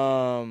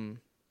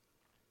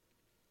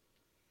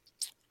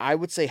 I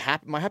would say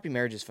My Happy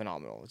Marriage is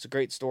phenomenal. It's a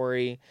great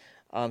story.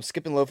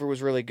 Skip and Loafer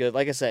was really good.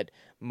 Like I said,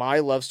 my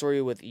love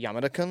story with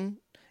Yamada-kun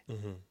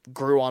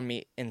grew on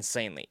me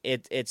insanely.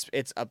 It's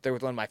up there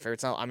with one of my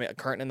favorites now. I'm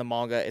current in the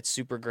manga. It's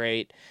super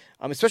great.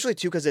 Especially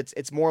too because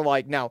it's more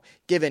like now.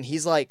 Given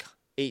he's like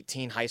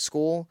 18 high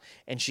school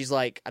and she's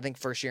like I think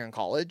first year in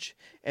college,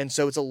 and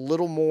so it's a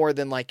little more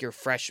than like your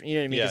freshman, you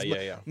know what I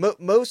mean? Yeah.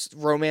 Most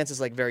romance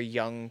is like very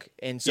young,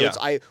 and so it's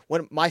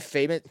one of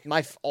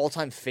my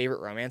all-time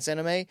favorite romance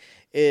anime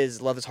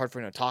is Love is Hard for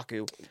an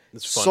Otaku.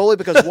 It's fun. Solely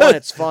because one,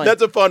 it's fun.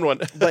 That's a fun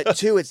one. But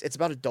two, it's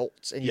about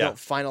adults, and you don't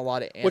find a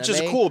lot of anime. Which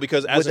is cool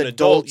because as an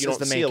adult, you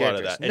don't see a lot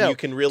of that. And you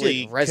can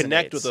really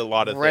connect with a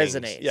lot of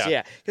things.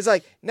 Yeah. Because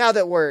like now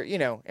that we're,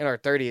 in our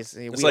 30s,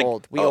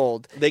 we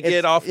old. They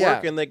get off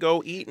work and they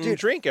go eat and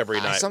drink every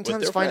night. I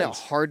sometimes find it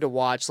hard to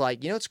watch.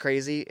 Like, what's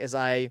crazy is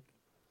I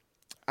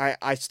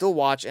still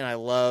watch and I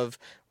love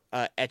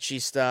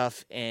ecchi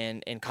stuff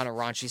and kind of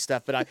raunchy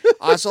stuff, but I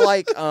also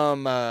like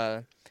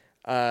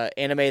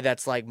anime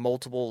that's like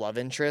multiple love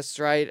interests,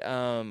 right?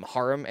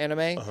 Harem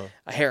anime,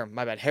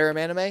 harem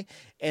anime,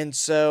 and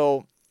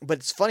so. But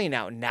it's funny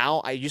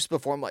now. I used to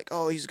before. I'm like,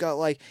 oh, he's got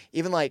like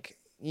even like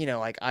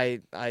like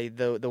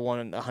the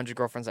one 100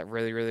 Girlfriends that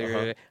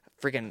really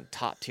freaking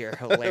top tier,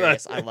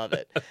 hilarious. I love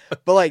it.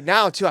 But like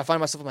now too, I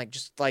find myself I'm like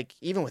just like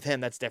even with him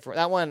that's different.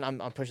 That one I'm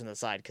pushing to the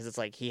side because it's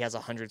like he has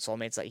 100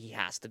 soulmates that he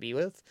has to be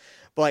with.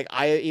 But like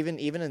I even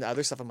in the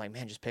other stuff I'm like,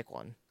 man, just pick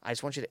one. I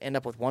just want you to end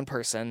up with one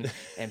person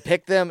and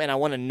pick them, and I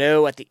want to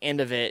know at the end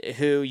of it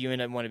who you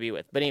end up want to be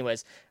with. But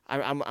anyways,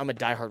 I'm a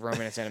diehard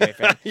romance anime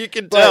fan. You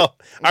can tell. All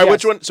right,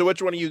 which one? So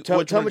which one are you?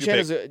 Tomo-chan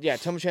is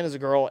a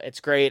girl. It's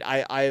great.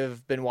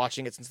 I've been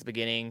watching it since the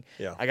beginning.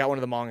 Yeah. I got one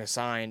of the manga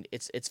signed.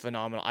 It's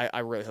phenomenal. I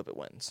really hope it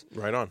wins.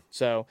 Right on.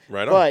 So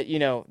right on. But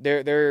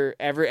they're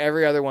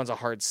every other one's a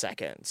hard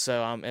second.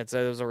 So it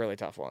was a really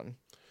tough one.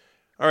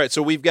 All right,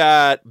 so we've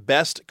got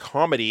best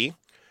comedy,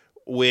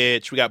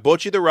 which we got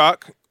Bocchi the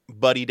Rock,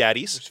 Buddy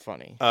Daddies. It's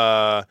funny.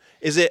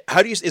 Is it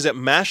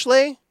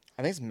Mashley?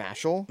 I think it's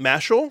Mashal.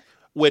 Mashal,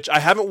 which I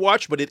haven't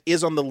watched, but it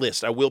is on the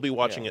list. I will be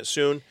watching it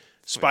soon.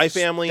 Spy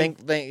Family.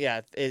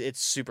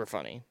 It's super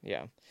funny.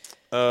 Yeah.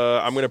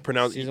 I'm going to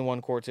pronounce season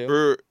 1 core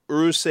 2.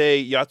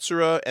 Urusei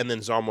Yatsura, and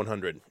then Zom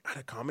 100. Out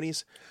of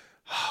comedies?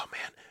 Oh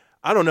man,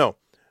 I don't know.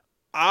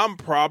 I'm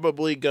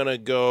probably gonna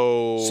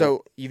go.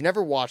 So you've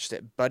never watched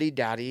it. Buddy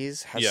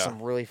Daddies has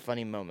some really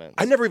funny moments.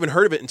 I never even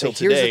heard of it until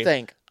today. Here's the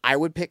thing: I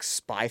would pick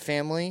Spy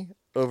Family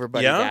over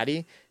Buddy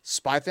Daddy.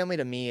 Spy Family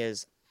to me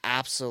is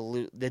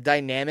absolute. The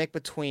dynamic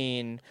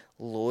between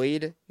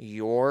Lloyd,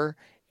 Yor,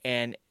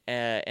 and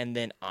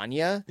then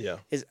Anya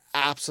is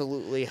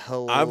absolutely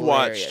hilarious. I've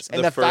watched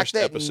the first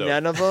episode.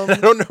 None of them. I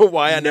don't know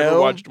why I never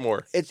watched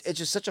more. It's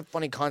just such a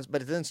funny concept,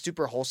 but it's then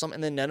super wholesome,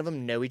 and then none of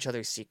them know each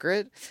other's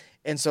secret.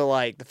 And so,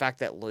 like, the fact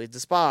that Lloyd's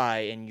a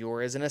spy and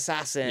Yor is an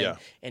assassin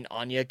and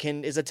Anya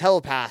is a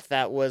telepath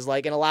that was,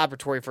 like, in a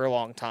laboratory for a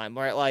long time,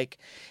 right? Like,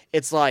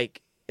 it's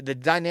like, the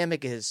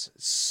dynamic is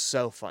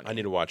so funny. I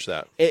need to watch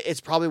that. It's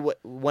probably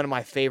one of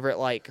my favorite,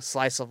 like,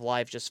 slice of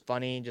life, just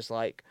funny, just,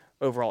 like,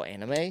 overall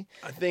anime.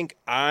 I think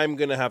I'm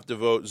going to have to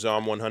vote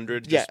Zom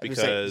 100 just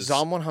because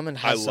Zom 100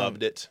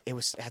 loved it. It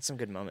had some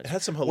good moments. It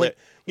had some hilarious.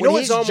 When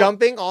he's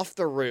jumping off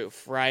the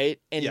roof, right?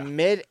 In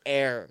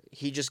mid-air,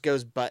 he just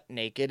goes butt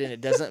naked, and it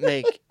doesn't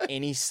make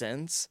any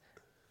sense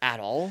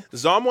at all.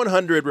 Zom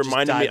 100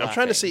 reminded me. I'm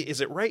trying to see.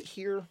 Is it right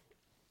here?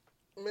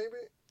 Maybe.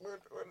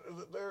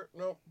 Is it there?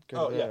 No.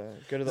 Go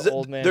to the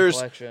old man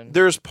collection.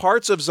 There's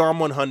parts of Zom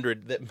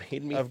 100 that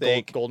made me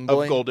think of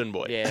Golden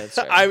Boy. Yeah, that's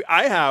right.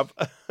 I have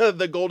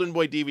the Golden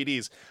Boy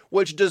DVDs,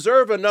 which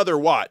deserve another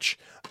watch.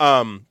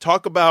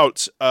 Talk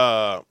about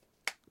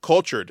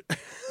cultured.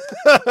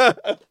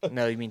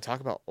 No, you mean talk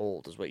about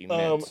old is what you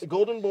meant.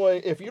 Golden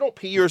Boy. If you don't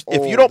pee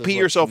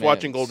yourself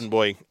watching Golden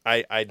Boy,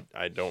 I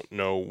don't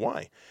know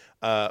why.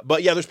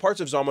 But yeah, there's parts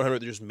of Zom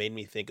 100 that just made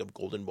me think of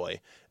Golden Boy,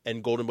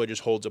 and Golden Boy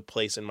just holds a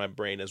place in my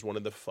brain as one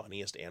of the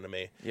funniest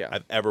anime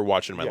I've ever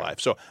watched in my life.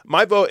 So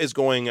my vote is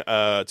going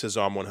to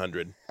Zom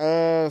 100.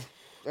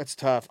 That's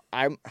tough.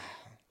 I'm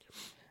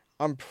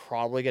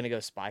probably gonna go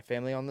Spy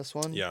Family on this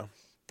one. Yeah.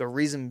 The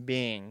reason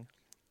being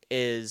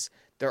is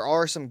there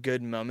are some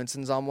good moments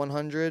in Zom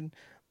 100,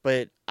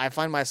 but I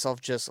find myself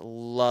just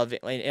loving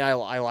it, and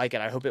I like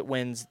it. I hope it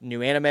wins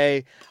new anime.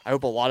 I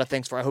hope a lot of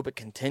things I hope it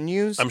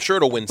continues. I'm sure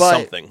it'll win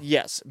something.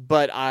 Yes,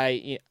 but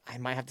I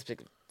might have to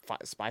pick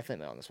Spy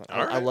Family on this one.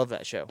 I love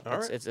that show.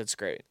 It's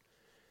great.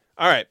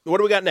 All right, what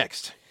do we got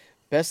next?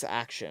 Best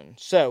action.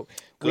 So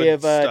we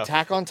have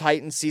Attack on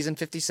Titan season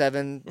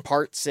 57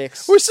 part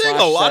 6. We're seeing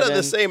a lot of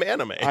the same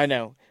anime. I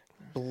know.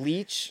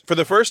 Bleach for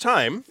the first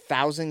time.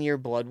 1,000-Year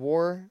Blood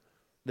War,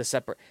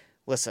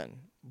 Listen,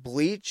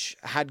 Bleach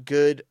had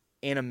good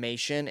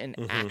animation and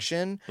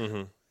action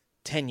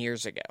 10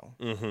 years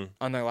ago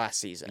on their last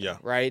season,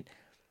 right?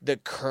 The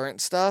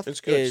current stuff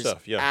is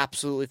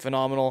absolutely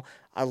phenomenal.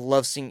 I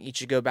love seeing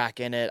Ichigo back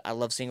in it. I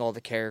love seeing all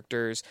the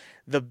characters.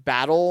 The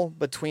battle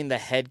between the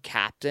head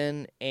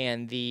captain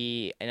and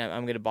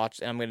I'm gonna botch,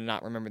 and I'm gonna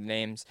not remember the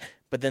names,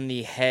 but then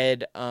the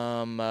head,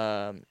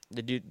 the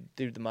dude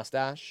with the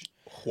mustache.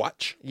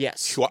 Hwatch?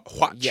 Yes.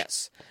 Hwatch.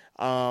 Yes.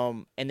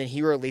 And then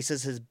he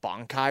releases his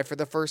Bankai for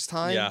the first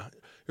time. Yeah.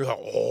 You're like,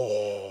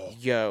 oh.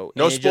 Yo.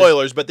 No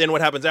spoilers, but then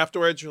what happens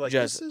afterwards? You're like,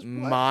 just this is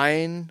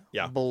mind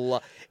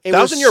blow.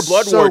 1,000-Year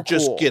Blood War cool.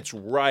 just gets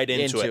right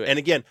into it. And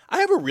again, I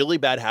have a really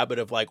bad habit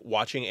of like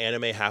watching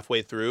anime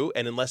halfway through,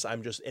 and unless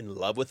I'm just in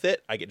love with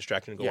it, I get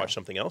distracted and go watch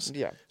something else.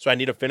 Yeah. So I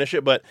need to finish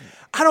it, but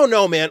I don't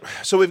know, man.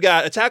 So we've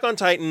got Attack on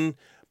Titan,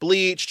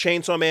 Bleach,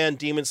 Chainsaw Man,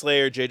 Demon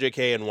Slayer,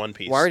 JJK, and One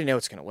Piece. Well, I already know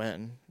it's going to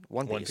win.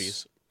 One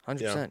Piece.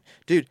 100%. Yeah.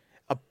 Dude,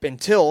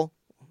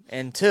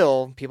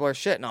 until people are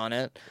shitting on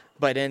it,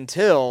 but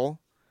until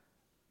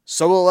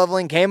Solo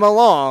Leveling came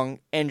along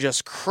and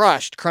just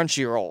crushed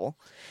Crunchyroll.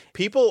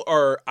 People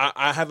are...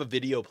 I have a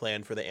video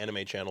planned for the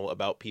anime channel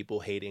about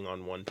people hating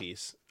on One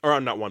Piece. Or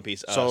not One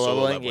Piece,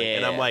 Solo Leveling. Yeah.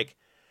 And I'm like...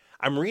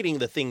 I'm reading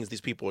the things these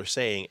people are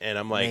saying, and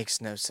I'm like... Makes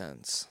no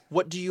sense.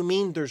 What do you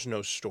mean there's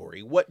no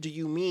story? What do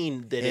you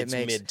mean that it's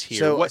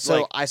mid-tier?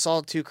 So I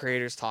saw two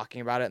creators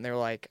talking about it, and they were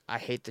like, I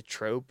hate the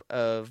trope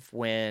of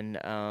when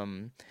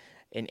an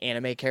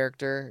anime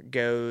character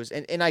goes...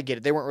 And I get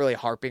it. They weren't really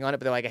harping on it,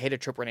 but they're like, I hate a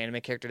trope where an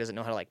anime character doesn't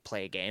know how to like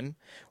play a game.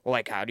 Or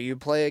like, how do you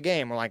play a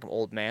game? Or like an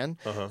old man.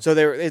 So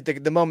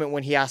the moment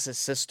when he asked his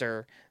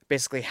sister...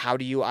 Basically, how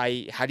do you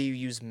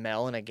use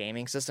Mel in a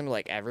gaming system?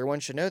 Like, everyone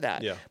should know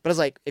that. Yeah. But it's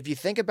like, if you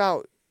think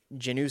about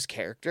Jinu's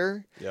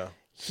character, yeah.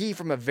 He,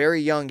 from a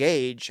very young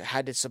age,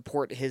 had to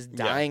support his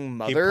dying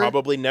mother. He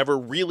probably never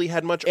really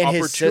had much and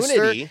opportunity. His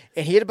sister,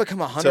 and he had to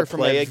become a hunter to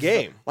play a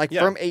game. Like,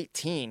 from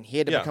 18, he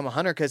had to become a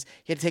hunter because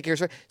he had to take care of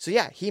her. So,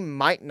 yeah, he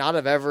might not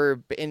have ever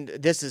been...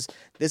 This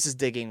is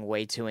digging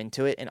way too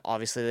into it, and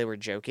obviously they were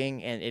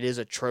joking, and it is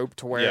a trope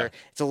to where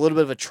it's a little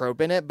bit of a trope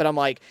in it, but I'm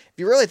like, if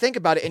you really think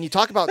about it, and you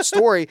talk about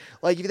story,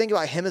 like, if you think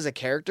about him as a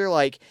character,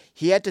 like,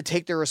 he had to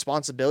take their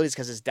responsibilities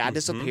because his dad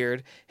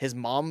disappeared, his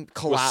mom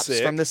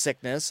collapsed from the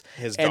sickness,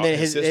 and then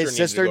his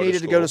sister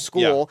needed to go to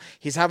school. Yeah.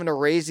 He's having to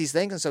raise these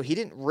things, and so he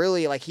didn't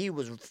really, like, he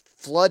was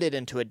flooded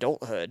into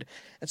adulthood.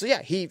 And so,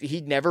 yeah,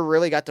 he never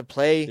really got to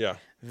play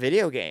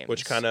video games.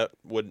 Which kind of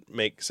would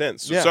make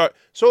sense. So,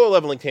 Solo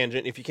Leveling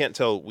tangent, if you can't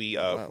tell, we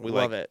like it. We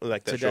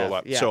like that to show death. a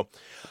lot. Yeah. So,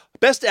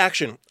 best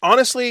action.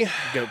 Honestly...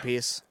 Goat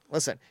Piece.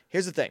 Listen,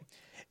 here's the thing.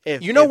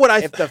 If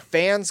the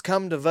fans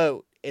come to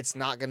vote, it's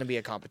not going to be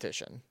a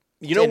competition.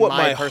 You know what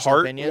my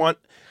heart want?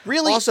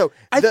 Really? Also,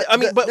 think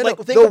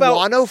about...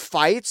 Wano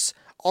fights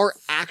are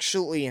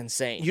actually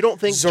insane. You don't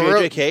think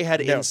JJK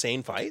had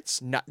insane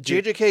fights? No,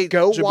 JJK,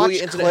 go watch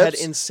clips. Had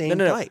insane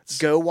fights.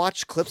 Go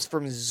watch clips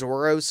from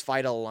Zoro's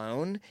fight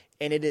alone,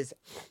 and it is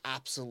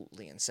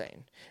absolutely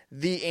insane.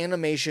 The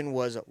animation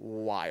was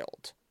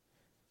wild.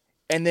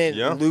 And then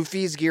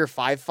Luffy's Gear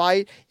 5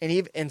 fight, and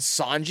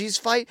Sanji's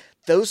fight,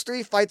 those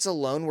three fights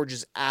alone were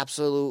just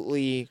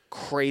absolutely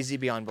crazy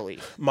beyond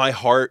belief. My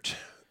heart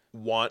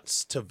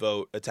wants to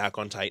vote Attack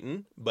on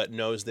Titan, but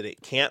knows that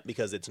it can't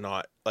because it's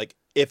not... Like,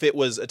 if it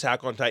was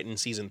Attack on Titan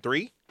Season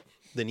 3,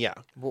 then yeah.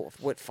 Well,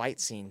 what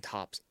fight scene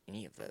tops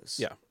any of those?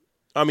 Yeah.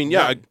 I mean,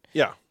 yeah.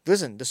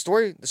 Listen, the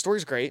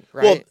story's great,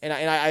 right? Well, and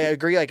I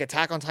agree, like,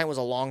 Attack on Titan was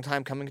a long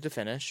time coming to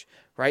finish,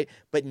 right?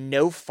 But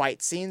no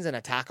fight scenes in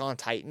Attack on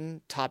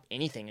Titan top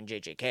anything in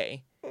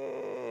JJK.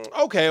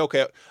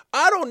 Okay.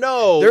 I don't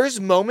know.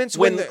 There's moments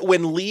when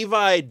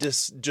Levi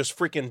just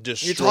freaking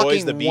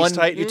destroys the Beast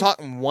Titan. You're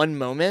talking one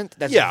moment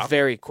that's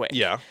very quick.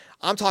 Yeah.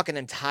 I'm talking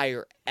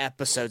entire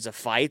episodes of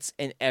fights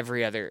and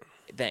every other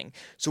thing.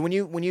 So when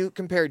you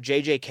compare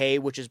JJK,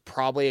 which is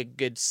probably a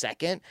good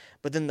second,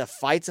 but then the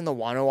fights in the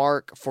Wano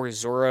arc for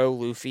Zoro,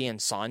 Luffy, and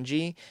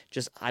Sanji,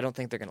 I don't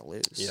think they're going to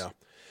lose. Yeah.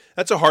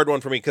 That's a hard one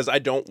for me because I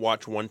don't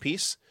watch One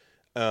Piece.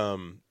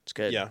 It's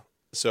good. Yeah.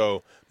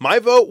 So my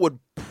vote would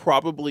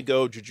probably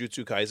go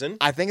Jujutsu Kaisen.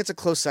 I think it's a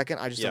close second.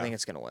 I just don't think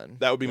it's going to win.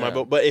 That would be my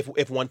vote. But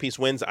if One Piece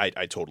wins, I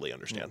totally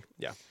understand.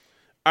 Yeah.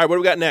 All right, what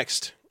do we got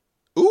next?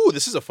 Ooh,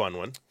 this is a fun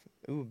one.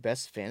 Ooh,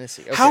 best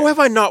fantasy. Okay. How have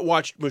I not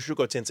watched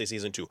Mushoku Tensei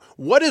Season 2?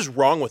 What is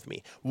wrong with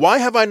me? Why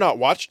have I not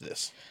watched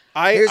this?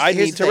 I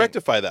need to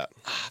rectify that.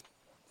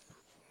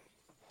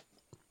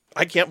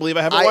 I can't believe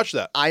I haven't watched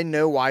that. I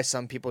know why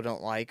some people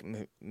don't like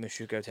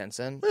Mushoku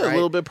Tensei. Right? A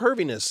little bit of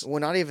perviness.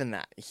 Well, not even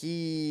that.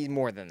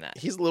 More than that.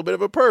 He's a little bit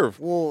of a perv.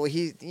 Well,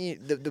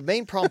 the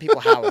main problem people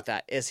have with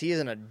that is he is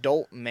an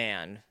adult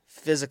man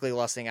physically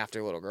lusting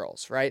after little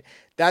girls, right?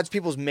 That's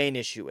people's main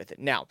issue with it.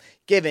 Now,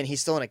 given he's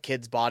still in a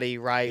kid's body,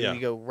 right? Yeah. We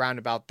go round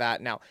about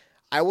that. Now,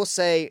 I will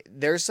say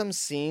there's some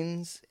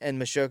scenes in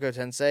Mushoku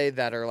Tensei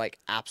that are like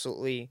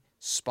absolutely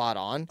spot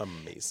on.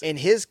 Amazing. And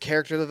his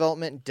character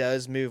development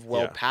does move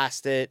well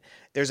past it.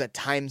 There's a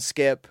time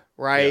skip,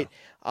 right?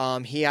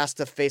 He has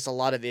to face a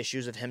lot of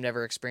issues of him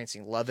never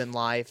experiencing love in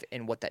life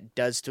and what that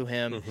does to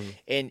him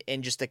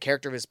and just the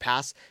character of his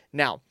past.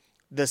 Now,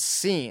 the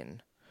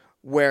scene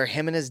where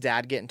him and his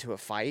dad get into a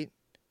fight,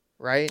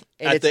 right?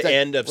 And at the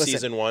end of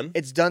season 1.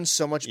 It's done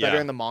so much better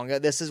in the manga.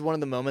 This is one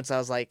of the moments I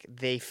was like,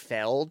 they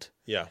failed.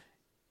 Yeah.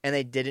 And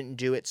they didn't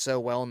do it so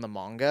well in the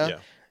manga. Yeah.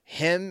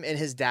 Him and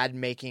his dad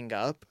making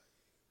up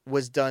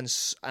was done,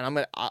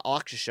 and I'll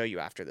actually show you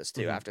after this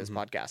too, after this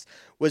podcast,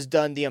 was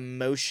done, the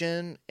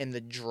emotion and the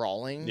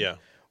drawing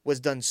was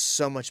done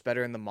so much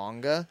better in the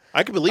manga.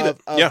 I can believe it.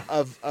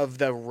 Of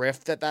the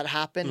rift that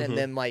happened and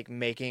then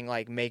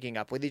making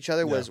up with each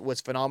other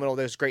was phenomenal.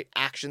 There's great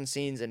action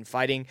scenes and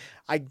fighting.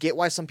 I get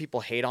why some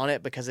people hate on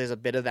it because there's a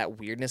bit of that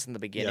weirdness in the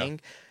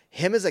beginning.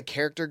 Him as a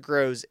character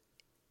grows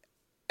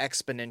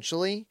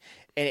exponentially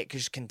and it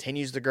just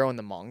continues to grow in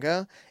the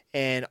manga.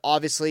 And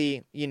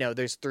obviously,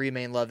 there's 3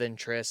 main love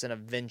interests, and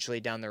eventually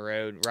down the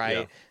road,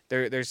 right?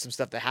 Yeah. There's some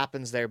stuff that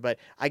happens there, but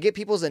I get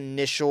people's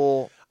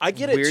initial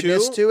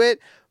weirdness to it.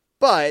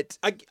 But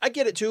I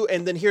get it too.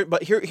 And then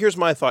here's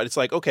my thought. It's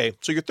like, okay,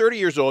 so you're 30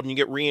 years old and you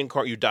get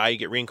you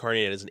get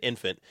reincarnated as an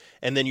infant,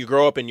 and then you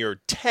grow up and you're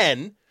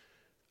 10.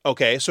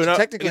 Okay, so now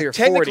technically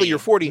you're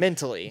 40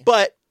 mentally,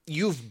 but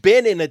you've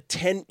been in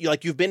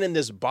you've been in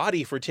this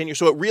body for 10 years.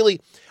 So it really,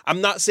 I'm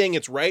not saying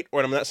it's right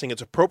or I'm not saying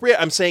it's appropriate.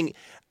 I'm saying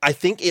I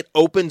think it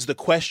opens the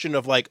question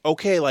of like,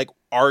 okay, like,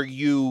 are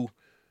you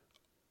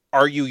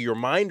your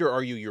mind or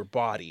are you your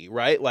body?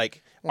 Right?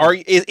 Like,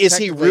 is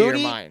he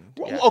Rudy? Your mind.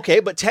 Yeah. Okay,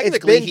 but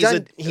technically he's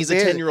a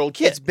 10-year-old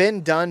kid. It's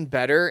been done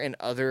better in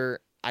other.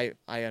 I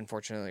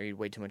unfortunately read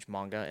way too much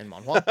manga and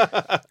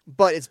manhwa,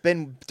 but it's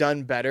been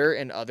done better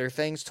in other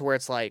things to where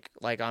it's like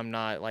I'm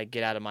not like,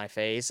 get out of my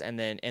face, and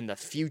then in the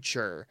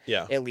future,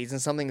 it leads in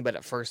something. But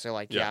at first they're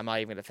like, I'm not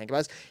even going to think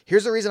about this.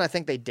 Here's the reason I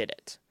think they did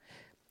it.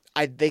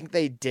 I think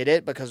they did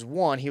it because,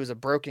 one, he was a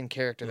broken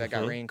character that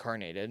got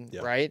reincarnated,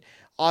 right?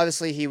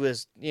 Obviously, he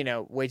was,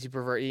 way too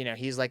perverted.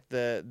 He's like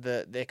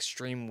the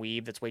extreme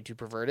weeb that's way too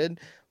perverted.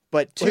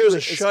 But two, he was a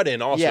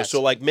shut-in also,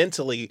 so like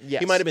mentally,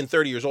 he might have been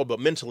 30 years old, but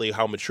mentally,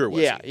 how mature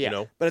was he?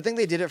 But I think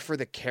they did it for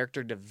the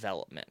character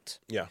development.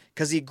 Yeah.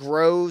 Because he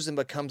grows and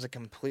becomes a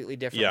completely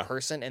different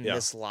person in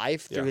this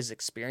life through his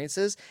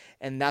experiences,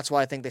 and that's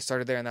why I think they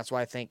started there, and that's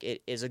why I think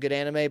it is a good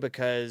anime,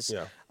 because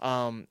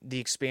the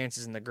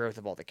experiences and the growth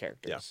of all the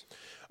characters.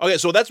 Yeah. Okay,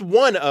 so that's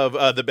one of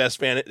the best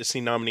fantasy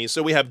nominees.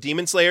 So we have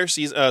Demon Slayer,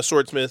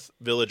 Swordsmith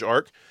Village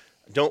Arc.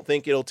 Don't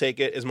think it'll take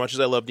it as much as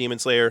I love Demon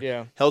Slayer.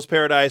 Yeah. Hell's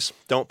Paradise,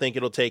 don't think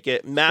it'll take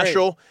it.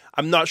 Mashal,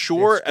 I'm not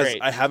sure as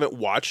I haven't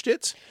watched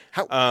it.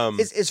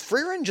 Is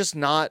Freerun just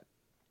not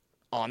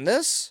on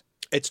this?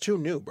 It's too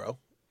new, bro.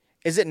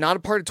 Is it not a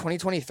part of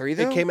 2023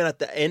 though? It came in at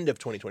the end of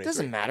 2023. It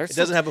doesn't matter. It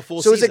doesn't have a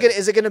full season. So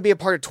is it going to be a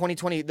part of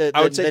 2020?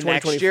 I would say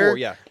 2024.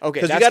 Yeah.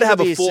 Okay. Because you got to have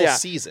a full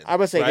season. I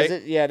would say, right?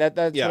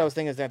 That's what I was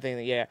thinking. Is that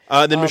thing? Yeah.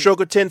 Then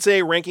Mushoku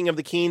Tensei, Ranking of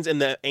the Kings,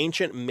 and the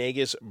Ancient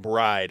Magus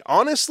Bride.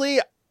 Honestly,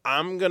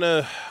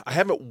 I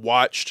haven't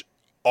watched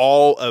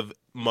all of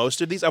most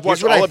of these. I've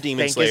watched all of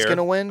Demon Slayer.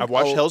 Gonna win. I've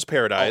watched Hell's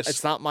Paradise.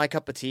 It's not my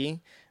cup of tea,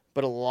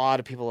 but a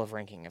lot of people love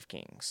Ranking of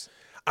Kings.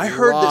 I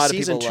heard that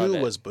season 2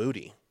 was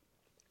booty.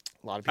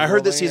 A lot of people. I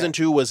heard that season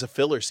 2 was a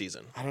filler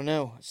season. I don't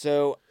know.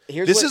 So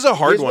here's is a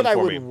hard one for me.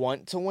 What I would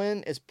want to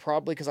win is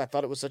probably because I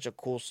thought it was such a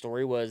cool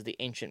story. Was the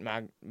Ancient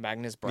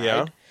Magus Bride?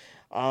 Yeah.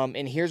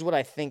 And here's what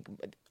I think.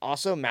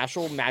 Also,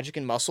 Mashal Magic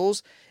and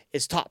Muscles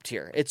is top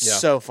tier. It's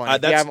so funny.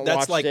 If you haven't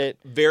watched like it,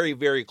 very,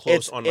 very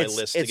close on my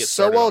list to get started. It's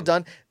so well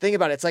done. Think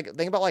about it.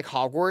 Think about like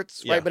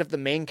Hogwarts, right? But if the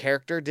main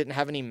character didn't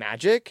have any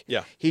magic,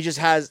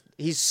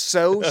 he's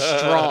so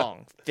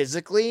strong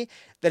physically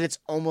that it's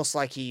almost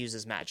like he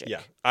uses magic.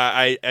 Yeah.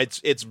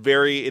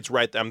 It's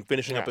right. I'm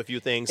finishing up a few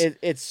things.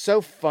 It's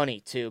so funny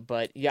too,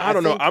 but I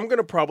don't know. I'm going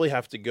to probably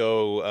have to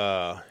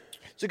go,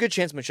 it's a good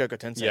chance Mushoku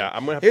Tensei. Yeah,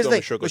 I'm going to have to go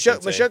Mushoku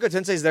Tensei. Mushoku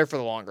Tensei is there for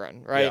the long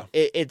run, right?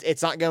 Yeah.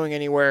 It's not going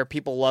anywhere.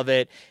 People love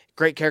it.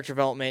 Great character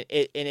development.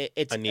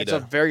 It's a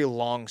very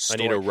long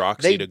story. I need a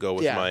Roxy to go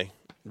with my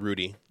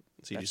Rudy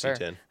CGC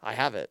 10. I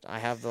have it. I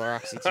have the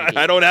Roxy TV.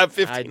 I don't have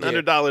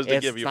 $1,500 to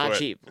give you for it. It's not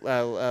cheap.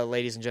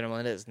 Ladies and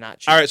gentlemen, it is not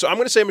cheap. All right, so I'm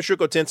going to say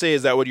Mushoku Tensei.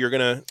 Is that what you're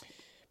going to...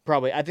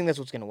 Probably. I think that's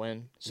what's going to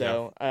win.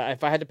 So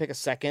if I had to pick a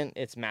second,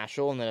 it's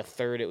Mashal, and then a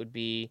third, it would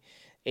be...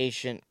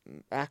 Ancient.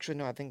 Actually,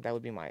 no. I think that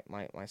would be my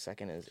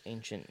second is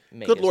Ancient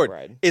Magus Good Lord.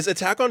 Bride. Is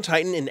Attack on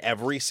Titan in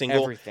every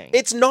single? Everything.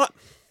 It's not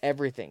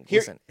everything.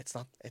 Listen, it's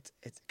not. It's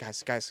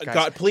guys.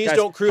 God, please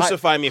don't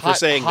crucify me for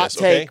saying hot this.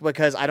 Take, okay,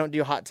 because I don't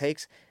do hot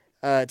takes.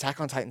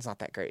 Attack on Titan's not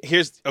that great.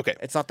 It's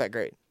not that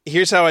great.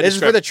 Here's how I. This is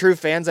for the true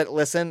fans that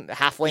listen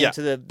halfway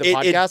into the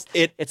podcast.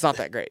 It's not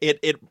that great.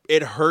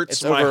 It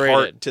hurts my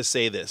heart to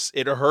say this.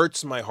 It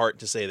hurts my heart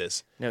to say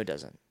this. No, it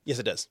doesn't. Yes,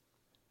 it does.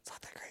 It's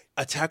not that great.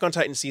 Attack on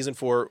Titan season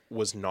 4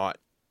 was not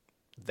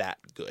that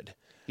good.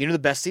 You know the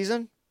best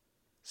season?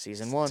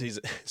 Season 1.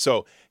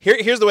 So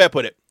here's the way I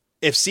put it.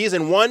 If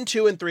season 1,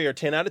 2, and 3 are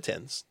 10 out of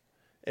 10s,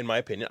 in my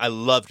opinion, I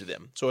loved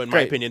them. So in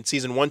my opinion,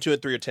 season 1, 2,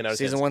 and 3 are 10 out of 10s.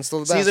 Season 1's still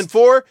the best. Season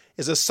 4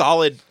 is a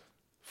solid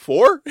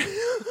 4.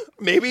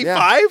 maybe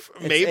 5,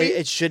 maybe.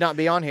 It should not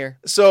be on here.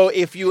 So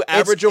if you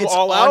average them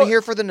all out, it's on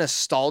here for the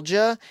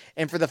nostalgia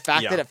and for the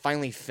fact that it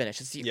finally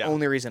finished. It's the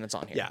only reason it's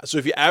on here. Yeah. So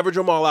if you average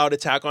them all out,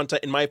 Attack on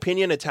Titan, in my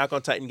opinion, Attack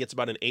on Titan gets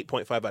about an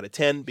 8.5 out of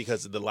 10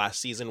 because the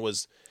last season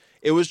was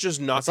just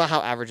not. That's not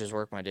how averages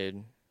work, my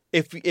dude.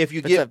 If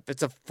you give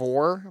it's a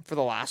 4 for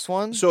the last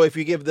one. So if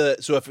you give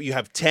if you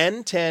have 10,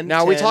 now 10,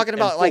 are we talking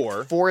about 4,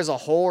 like 4 as a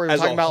whole, or are we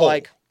talking about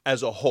like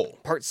as a whole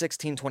part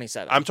 16,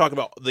 27? I'm talking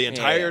about the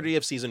entirety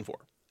of season 4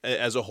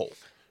 as a whole,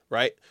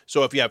 right?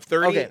 So if you have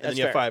 30 and then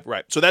you have 5,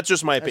 right? So that's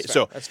just my opinion.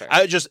 So that's fair.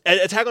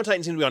 Attack on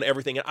Titan seems to be on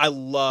everything, and I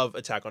love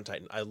Attack on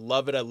Titan. I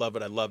love it. I love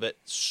it. I love it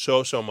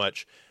so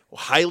much.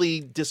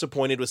 Highly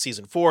disappointed with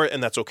season 4,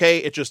 and that's okay.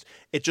 It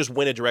just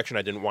went a direction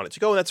I didn't want it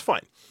to go, and that's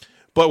fine.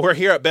 But we're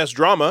here at Best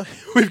Drama.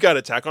 We've got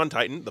Attack on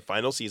Titan, the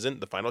final season,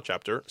 the final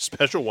chapter,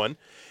 special one.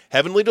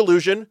 Heavenly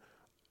Delusion.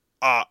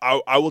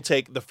 I will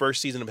take the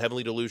first season of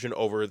Heavenly Delusion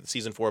over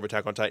season 4 of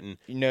Attack on Titan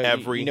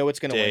every what's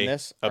going to win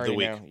this of the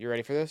week. You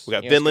ready for this? We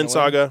got Vinland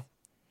Saga.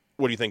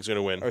 What do you think is going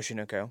to win?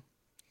 Oshinoko.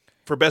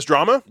 For Best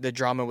Drama? The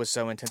drama was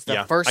so intense.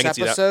 The first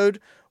episode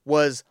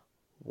was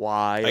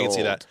wild. I can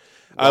see that.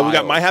 We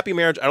got My Happy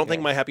Marriage. I don't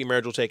think My Happy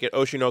Marriage will take it.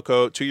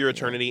 Oshinoko, To Your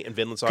Eternity, and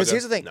Vinland Saga. Because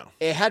here's the thing. No.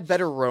 It had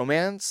better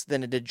romance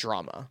than it did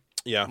drama.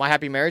 Yeah. My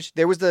Happy Marriage.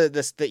 There was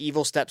the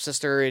evil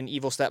stepsister and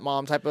evil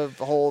stepmom type of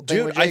whole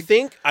thing. Dude, I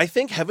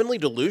think Heavenly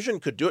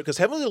Delusion could do it because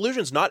Heavenly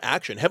Delusion's not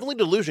action. Heavenly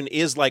Delusion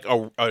is like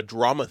a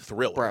drama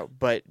thriller. Bro,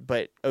 but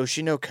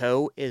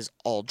Oshinoko is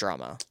all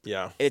drama.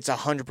 Yeah. It's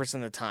 100%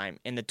 of the time.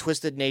 And the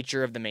twisted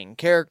nature of the main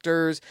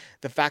characters,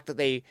 the fact that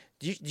do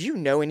you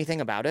know anything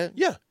about it?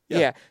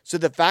 Yeah. So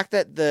the fact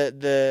that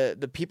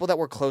the people that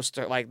were close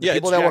to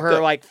people that were her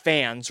like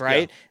fans,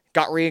 right,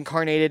 got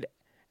reincarnated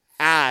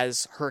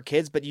as her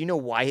kids, but you know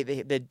why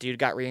the dude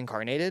got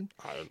reincarnated?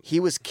 He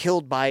was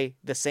killed by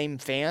the same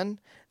fan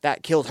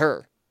that killed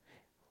her.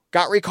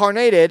 Got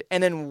reincarnated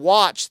and then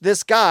watched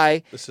this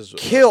guy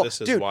kill.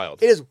 This is dude,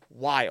 wild. It is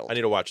wild. I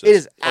need to watch this. It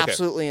is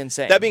absolutely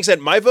insane. That being said,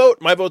 my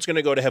vote's going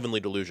to go to Heavenly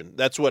Delusion.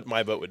 That's what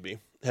my vote would be.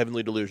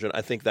 Heavenly Delusion.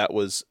 I think that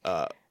was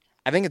I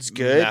think it's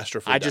good.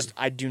 Masterfully done.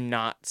 I do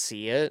not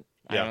see it.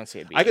 I don't see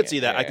it being I could see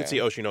that. I could see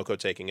Oshinoko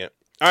taking it.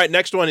 All right,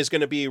 next one is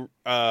going to be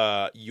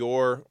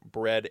Your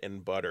Bread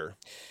and Butter.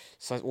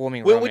 So, well, I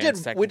mean, we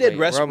did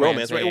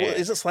romance, right? Yeah.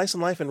 Isn't slice of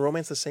life and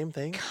romance the same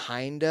thing?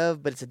 Kind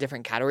of, but it's a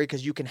different category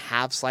because you can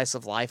have slice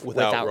of life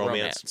without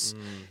romance.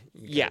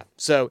 Okay. Yeah.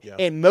 So,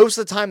 and most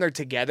of the time they're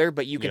together,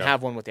 but you can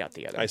have one without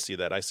the other. I see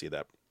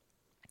that.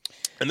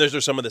 And those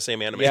are some of the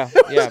same anime. Yeah.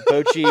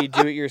 Bochi,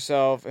 Do It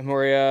Yourself,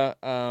 Himoria,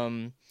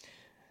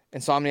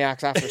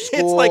 Insomniacs After School.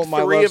 It's like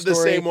My 3 Love of the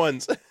Story. same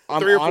ones. 3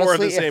 or 4 honestly,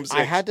 of the same 6.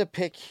 I had to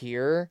pick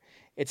here.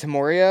 It's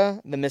Himoria,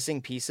 The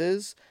Missing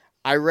Pieces.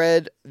 I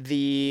read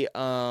the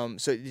so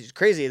it's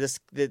crazy.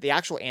 The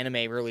actual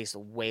anime released a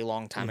way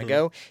long time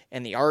ago,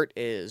 and the art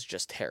is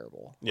just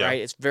terrible. Yeah.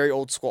 Right? It's very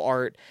old school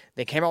art.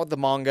 They came out with the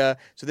manga,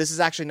 so this is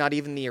actually not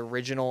even the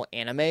original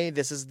anime.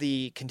 This is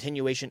the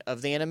continuation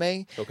of the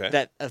anime. Okay.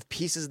 That of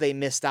pieces they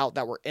missed out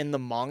that were in the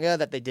manga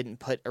that they didn't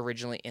put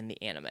originally in the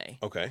anime.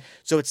 Okay.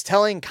 So it's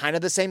telling kind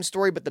of the same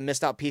story, but the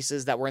missed out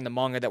pieces that were in the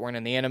manga that weren't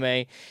in the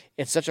anime.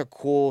 It's such a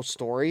cool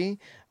story.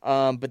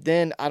 But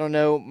then, I don't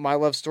know, My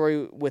Love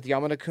Story with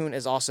Yamada-kun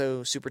is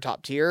also super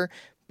top tier,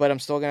 but I'm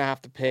still going to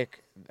have to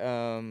pick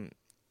him.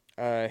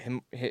 I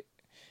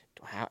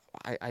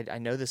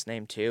know this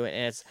name too,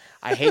 and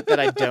I hate that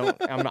I don't.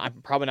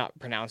 I'm probably not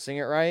pronouncing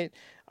it right.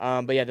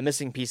 But yeah, The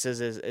Missing Pieces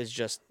is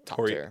just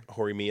top tier.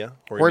 Horimiya.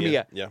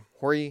 Yeah.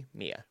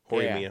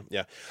 Horimiya.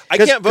 Yeah. I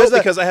can't vote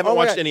because I haven't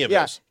watched any of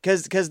those.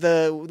 Because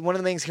one of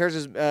the main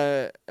characters is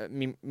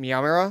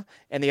Miyamura,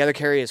 and the other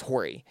character is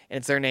Hori, and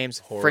it's their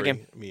names.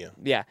 Horimiya.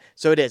 Yeah.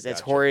 So it is.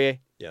 It's Hori.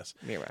 Yes.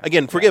 Miyamura.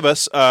 Again, forgive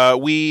us.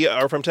 We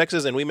are from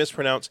Texas, and we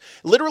mispronounce.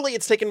 Literally,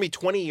 it's taken me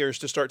 20 years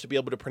to start to be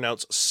able to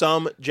pronounce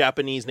some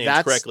Japanese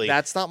names correctly.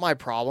 That's not my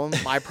problem.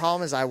 My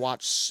problem is I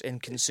watch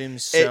and consume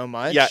so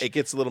much. Yeah, it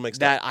gets a little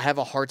mixed up. up. I have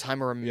a hard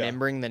time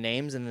remembering the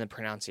names and the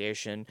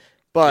pronunciation.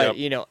 But,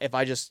 if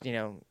I just,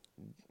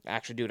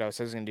 actually do what I was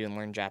going to do and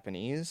learn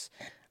Japanese.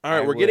 All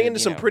right, we're getting into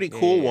some pretty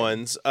cool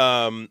ones.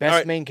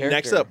 Best main character.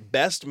 Next up,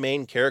 best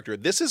main character.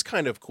 This is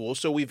kind of cool.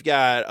 So we've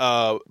got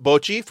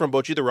Bocchi from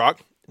Bocchi the Rock,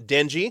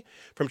 Denji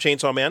from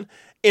Chainsaw Man.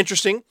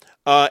 Interesting.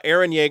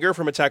 Eren Yeager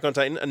from Attack on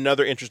Titan,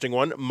 another interesting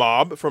one.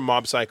 Mob from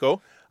Mob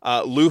Psycho.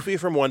 Luffy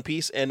from One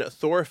Piece, and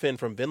Thorfinn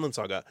from Vinland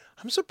Saga.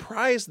 I'm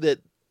surprised that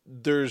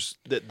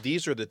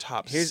these are the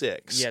top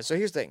 6. Yeah, so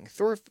here's the thing.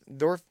 Thorfinn.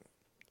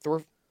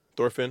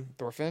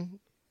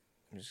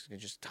 I'm just going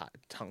to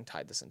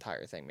tongue-tied this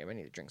entire thing. Maybe I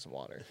need to drink some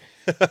water.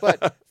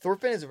 But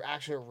Thorfinn is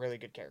actually a really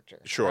good character.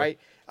 Sure. Right?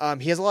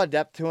 He has a lot of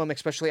depth to him,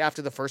 especially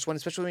after the first one,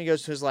 especially when he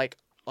goes to his, like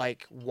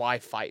why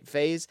fight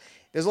phase.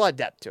 There's a lot of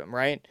depth to him,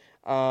 right?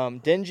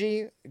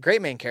 Denji,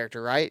 great main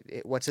character, right?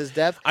 What's his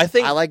depth?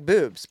 I like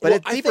boobs, but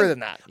it's deeper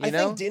than that. You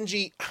know? think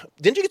Denji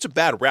gets a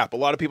bad rap. A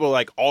lot of people are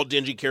like, all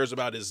Denji cares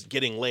about is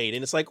getting laid,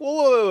 and it's like,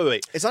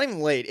 wait. It's not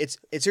even laid. It's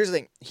here's the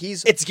thing.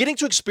 It's getting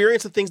to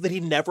experience the things that he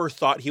never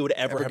thought he would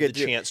ever have the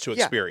chance to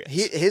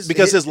experience.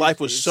 Because his life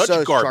was such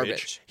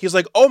garbage. He's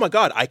like, oh my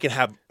god, I get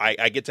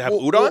to have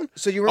udon.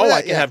 So you remember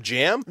I can have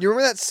jam. You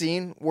remember that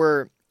scene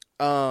where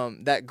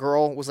that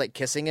girl was like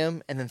kissing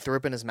him and then threw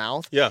up in his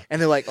mouth? Yeah.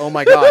 And they're like, oh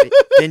my god,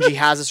 Denji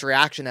has this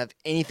reaction of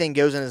anything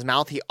goes in his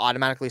mouth, he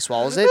automatically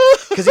swallows it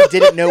because he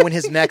didn't know when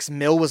his next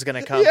meal was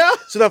going to come. Yeah.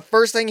 So the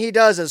first thing he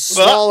does is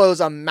swallows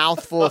a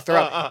mouthful of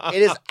throw up.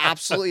 It is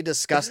absolutely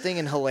disgusting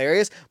and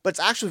hilarious, but it's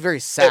actually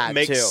very sad. It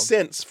makes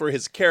sense for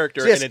his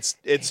character, and it's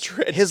his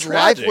tragic.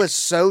 life was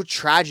so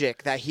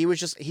tragic that he was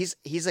just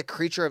he's a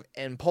creature of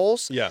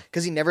impulse. Yeah.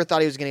 Because he never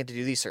thought he was going to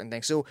do these certain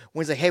things. So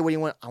when he's like, hey, what do you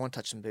want? I want to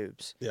touch some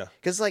boobs. Yeah.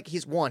 Because like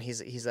he's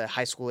a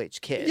high school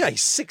age kid. Yeah,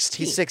 he's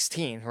 16. He's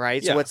 16,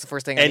 right? Yeah. So what's the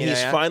first thing? And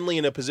he's finally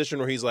in a position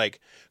where he's like,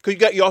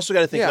 because you also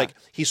got to think like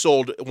he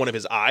sold one of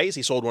his eyes,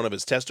 he sold one of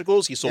his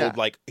testicles, he sold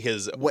like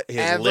his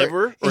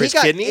liver or his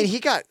kidney, and he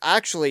got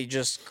actually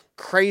just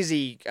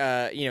crazy.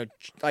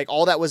 Like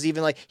all that was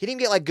even like he didn't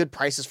get like good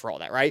prices for all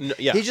that, right? No,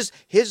 yeah.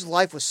 His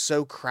life was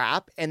so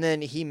crap, and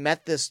then he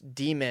met this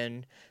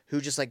demon who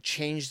just like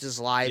changed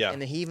his life,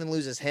 and then he even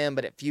loses him,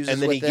 but it fuses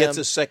and then with he gets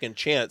a second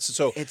chance.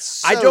 So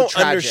it's I don't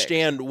tragic.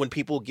 understand when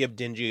people give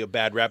Denji a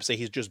bad rap, say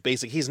he's just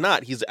basic. He's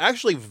not. He's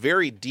actually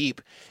very deep,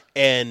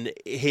 and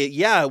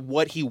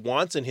what he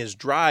wants in his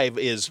drive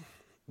is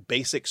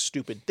basic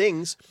stupid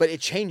things, but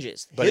it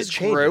changes. But his it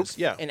changes, growth,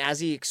 yeah. And as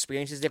he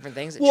experiences different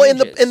things, it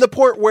changes. changes. in the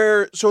part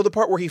where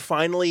he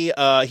finally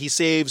he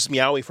saves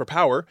Meowie for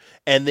power,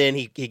 and then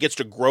he gets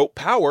to grow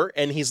power,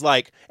 and he's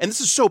like, and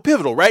this is so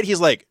pivotal, right? He's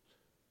like,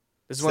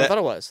 this is what I thought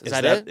it was. Is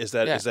that it? Is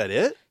that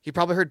it? He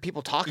probably heard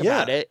people talk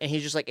about it, and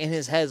he's just like in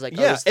his head, like,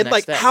 and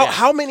like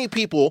how many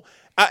people?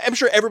 I'm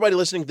sure everybody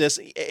listening to this.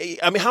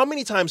 I mean, how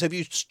many times have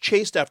you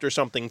chased after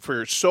something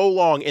for so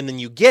long, and then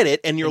you get it,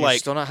 and you're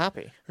like, still not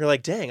happy. You're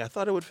like, dang, I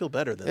thought it would feel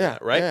better than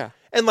that, right? Yeah.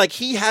 And like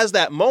he has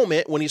that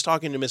moment when he's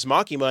talking to Miss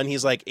Makima, and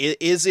he's like,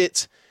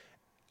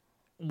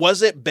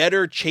 was it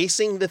better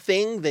chasing the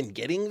thing than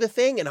getting the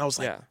thing? And I was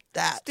like,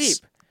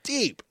 that's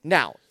deep.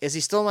 Now, is he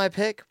still my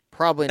pick?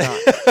 Probably not.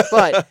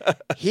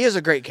 But he is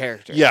a great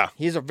character. Yeah.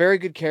 He's a very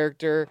good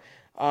character.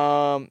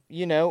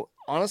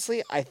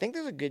 Honestly, I think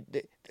there's a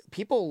good...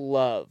 People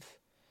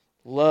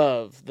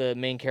love the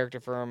main character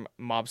from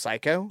Mob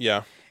Psycho.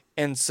 Yeah.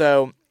 And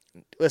so,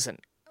 listen,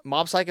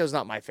 Mob Psycho is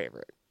not my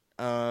favorite,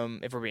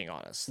 if we're being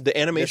honest. The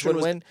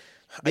animation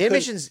The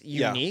animation's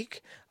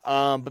unique,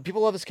 but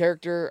people love his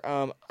character.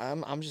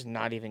 I'm just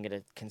not even going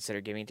to consider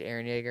giving it to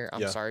Eren Yeager.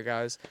 I'm sorry,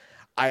 guys.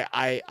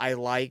 I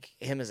like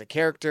him as a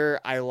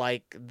character. I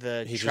like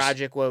the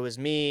tragic woe is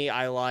me.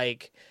 I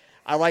like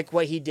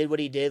what he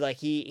did. Like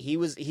he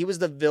was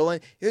the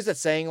villain. Here's that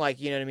saying, like,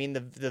 you know what I mean?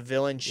 The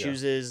villain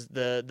chooses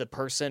the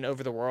person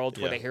over the world,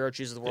 where the hero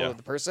chooses the world over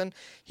the person.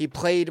 He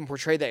played and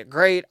portrayed that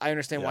great. I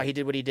understand why he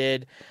did what he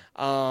did.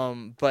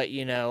 But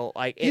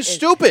like he's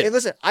stupid. And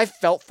listen, I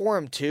felt for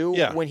him too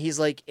when he's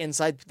like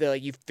inside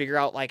you figure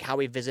out like how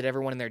he visit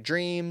everyone in their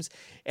dreams,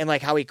 and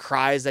like how he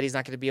cries that he's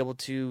not going to be able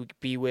to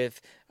be with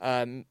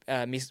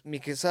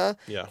Mikasa.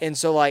 Yeah. And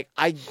so like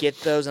I get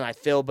those and I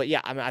feel, but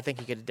yeah, I mean I think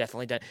he could have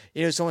definitely done.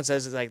 Someone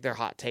says like their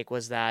hot take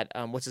was that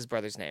what's his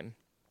brother's name?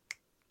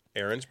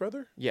 Eren's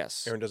brother?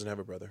 Yes. Eren doesn't have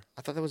a brother.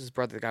 I thought that was his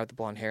brother, the guy with the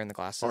blonde hair and the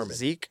glasses. Armin.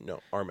 Zeke? No,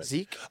 Armin.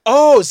 Zeke?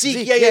 Oh,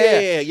 Zeke.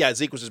 Yeah.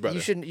 Zeke was his brother.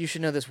 You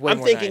should know this way I'm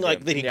more thinking than I like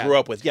do. that he grew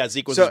up with. Yeah,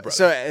 Zeke was his brother.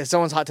 So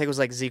someone's hot take was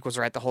like Zeke was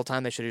right the whole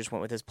time. They should have just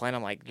went with his plan.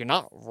 I'm like, you're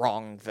not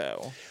wrong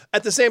though.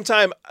 At the same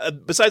time,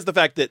 besides the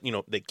fact that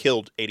they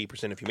killed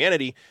 80% of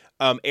humanity,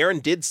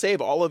 Eren did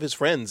save all of his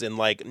friends and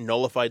like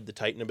nullified the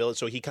Titan ability.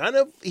 So he kind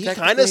of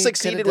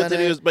succeeded with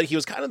it, but he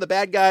was kind of the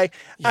bad guy.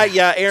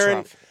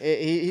 Eren.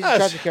 He's a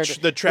tragic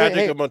character. The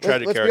tragic among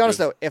tragic characters. Let's be honest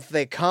though. If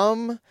they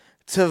come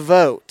to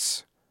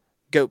vote,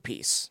 goat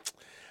piece.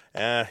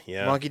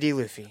 Yeah. Monkey D.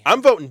 Luffy.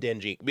 I'm voting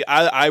Denji.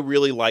 I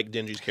really like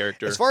Denji's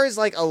character. As far as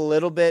like a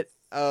little bit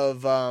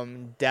of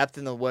depth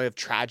in the way of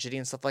tragedy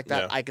and stuff like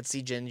that, I could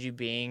see Denji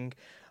being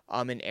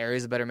in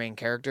areas a better main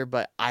character,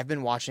 but I've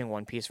been watching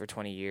One Piece for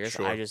 20 years.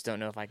 Sure. I just don't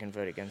know if I can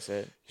vote against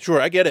it.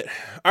 Sure, I get it.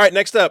 All right,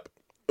 next up.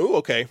 Ooh,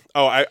 okay.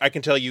 Oh, I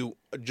can tell you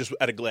just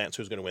at a glance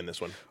who's going to win this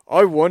one.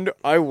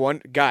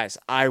 Guys,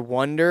 I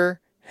wonder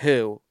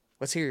who.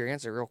 Let's hear your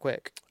answer real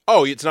quick.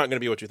 Oh, it's not going to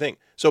be what you think.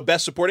 So,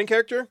 best supporting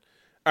character?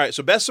 All right,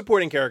 so best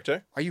supporting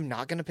character. Are you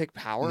not going to pick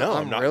Power? No,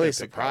 I'm not really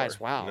surprised.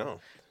 Wow. No.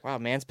 Wow,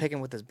 man's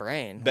picking with his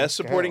brain. Best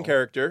supporting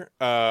character,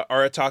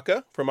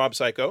 Arataka from Mob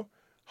Psycho,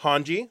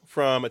 Hanji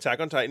from Attack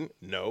on Titan,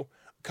 no.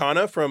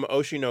 Kana from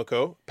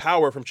Oshinoko,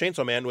 Power from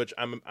Chainsaw Man, which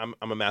I'm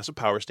a massive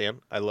Power stan.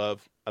 I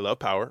love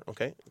Power.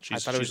 Okay, I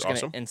thought it was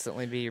awesome. Going to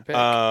instantly be your pick.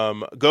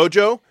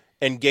 Gojo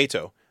and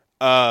Geto.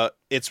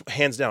 It's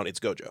hands down. It's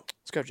Gojo.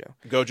 It's Gojo.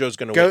 Gojo's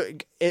going to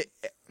win.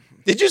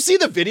 Did you see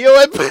the video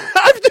I'm doing?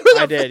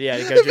 I did. Yeah,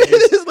 Gojo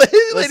juice.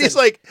 This lady's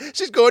like,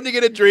 she's going to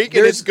get a drink,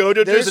 and it's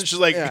Gojo juice, and she's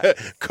like,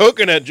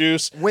 coconut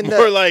juice. When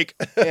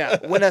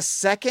a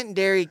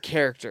secondary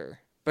character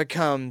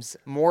becomes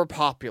more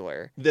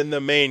popular than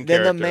the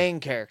main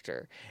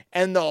character,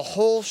 and the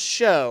whole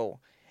show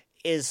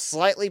is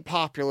slightly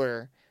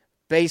popular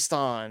based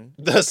on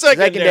the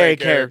secondary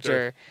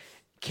character.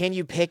 Can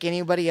you pick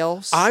anybody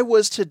else? I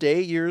was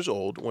today years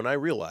old when I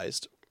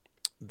realized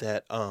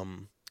that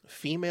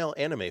female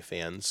anime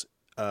fans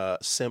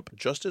simp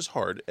just as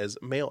hard as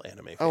male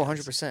anime fans. Oh,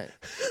 100%.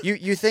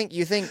 You think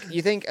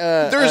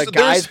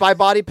guys buy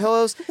body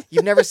pillows?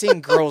 You've never seen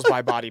girls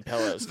buy body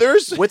pillows.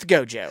 With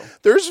Gojo.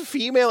 There's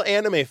female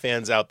anime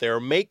fans out there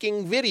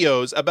making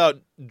videos about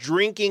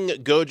drinking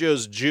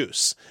Gojo's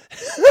juice.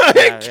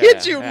 I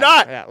kid you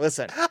not. Yeah,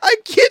 listen. I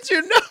kid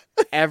you not.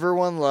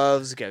 Everyone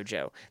loves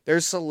Gojo.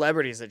 There's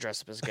celebrities that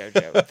dress up as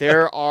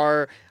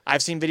Gojo.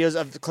 I've seen videos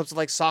of the clips of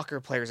like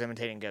soccer players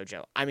imitating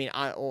Gojo. I mean,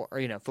 or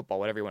football,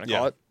 whatever you want to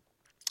call it.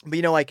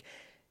 But like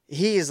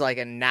he is like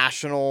a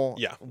national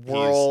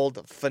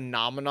world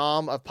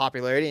phenomenon of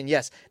popularity. And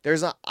yes,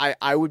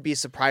 I would be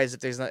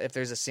surprised if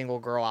there's a single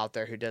girl out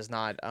there who does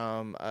not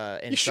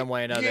in some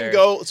way or another. You can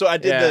go. So I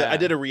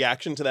did a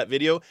reaction to that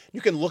video.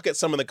 You can look at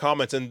some of the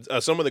comments, and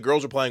some of the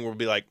girls replying will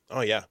be like,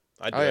 "Oh yeah,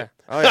 I'd do it.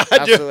 Oh yeah,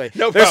 absolutely."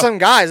 There's some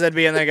guys that'd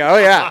be in there go, "Oh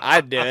yeah,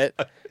 I'd do it."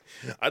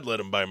 I'd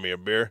let him buy me a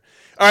beer.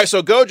 All right,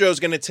 so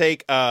Gojo's going to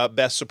take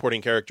best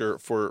supporting character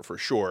for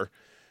sure.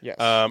 Yes.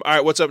 All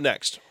right, what's up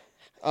next?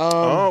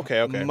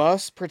 Okay.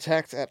 Must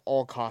protect at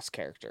all costs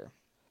character.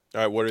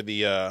 All right, what are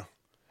the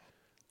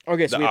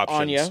okay? So we have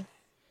options?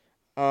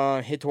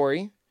 Anya,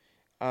 Hitori,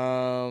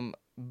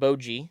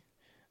 Boji,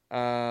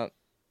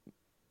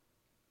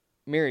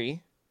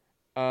 Miri,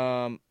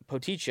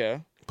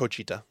 Pochita.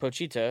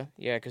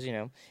 Yeah, because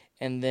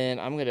and then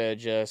I'm gonna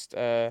just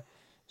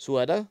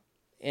Sueda,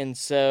 and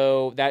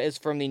so that is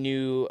from the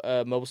new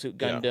Mobile Suit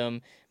Gundam. Yeah.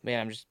 Man,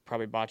 I'm just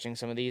probably botching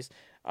some of these.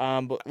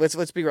 But let's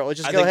be real. Let's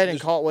just go ahead and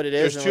call it what it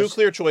is. There's two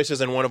clear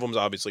choices, and one of them's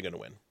obviously going to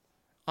win.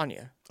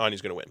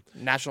 Anya's going to win.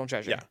 National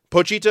treasure. Yeah.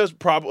 Pochita's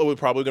probably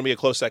going to be a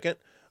close second,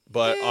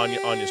 but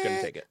Anya's going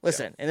to take it.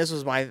 Listen, and this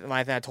was my thing.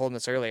 I told him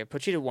this earlier.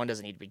 Pochita 1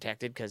 doesn't need to be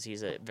protected because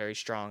he's a very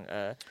strong.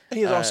 And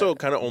he's also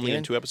kind of only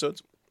in 2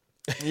 episodes.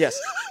 Yes.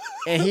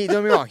 And don't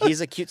get me wrong, he's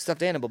a cute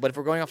stuffed animal. But if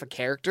we're going off of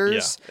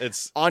characters,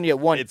 it's Anya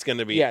 1. It's going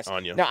to be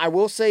Anya. Now I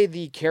will say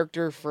the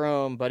character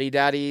from Buddy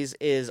Daddies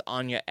is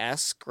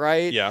Anya-esque,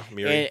 right? Yeah,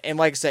 Miri. And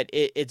like I said,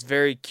 it's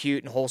very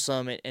cute and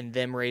wholesome, and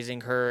them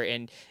raising her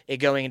and it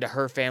going into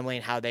her family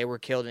and how they were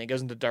killed, and it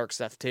goes into dark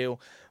stuff too.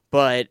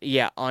 But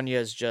yeah, Anya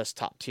is just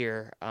top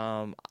tier.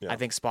 I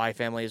think Spy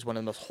Family is one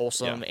of the most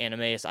wholesome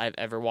animes I've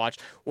ever watched,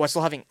 while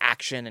still having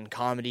action and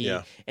comedy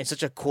and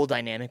such a cool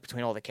dynamic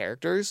between all the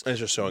characters. It's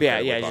just so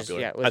incredibly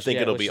popular. I think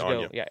it'll be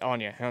Anya.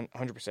 Anya, 100%.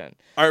 All right,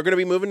 we're going to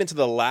be moving into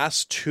the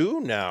last 2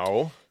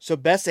 now. So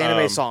best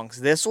anime songs.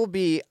 This will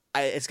be.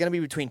 It's going to be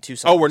between 2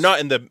 songs. Oh, we're not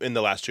in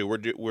the last 2.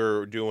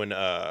 We're doing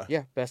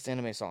best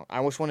anime song.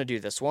 I just want to do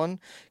this one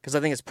because I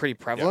think it's pretty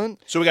prevalent.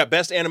 Yeah. So we got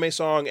best anime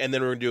song, and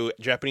then we're going to do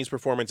Japanese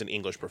performance and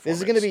English performance. This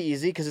is going to be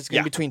easy because it's going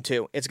to be between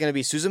 2. It's going to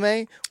be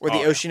Suzume or the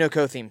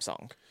Oshinoko theme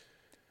song.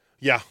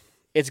 Yeah.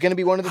 It's going to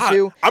be one of the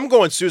 2. I'm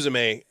going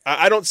Suzume.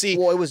 I don't see.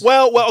 Well, it was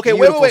okay.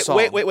 Wait.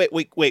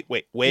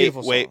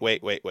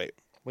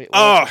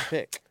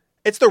 Pick.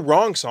 It's the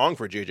wrong song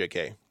for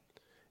JJK.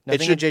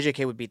 Nothing in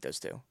JJK would beat those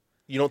 2.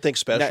 You don't think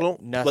special?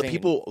 Nothing. But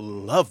people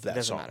love that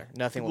doesn't song. Matter.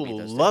 Nothing people will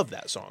beat those love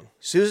that song.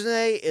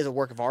 Suzume is a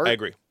work of art. I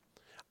agree.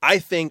 I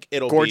think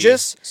it'll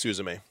gorgeous. Be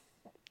Suzume.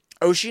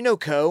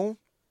 Oshinoko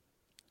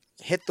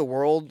hit the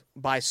world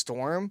by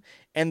storm,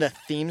 and the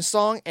theme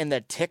song and the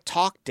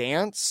TikTok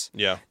dance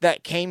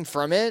that came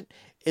from it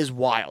is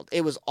wild.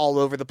 It was all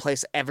over the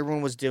place.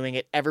 Everyone was doing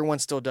it. Everyone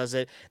still does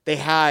it. They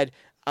had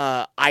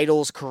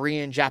idols,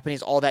 Korean,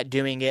 Japanese, all that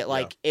doing it.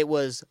 It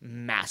was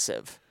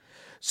massive.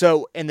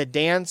 So, in the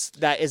dance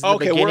that is the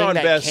beginning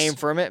that came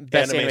from it,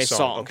 best anime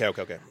song.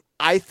 Okay.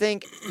 I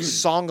think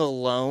song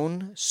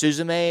alone,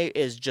 Suzume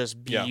is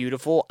just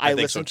beautiful. I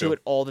listen to it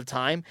all the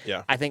time.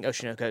 Yeah. I think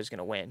Oshinoko is going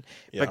to win.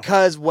 Yeah.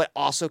 Because what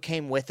also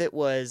came with it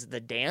was the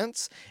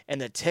dance and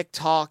the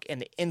TikTok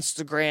and the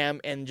Instagram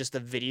and just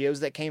the videos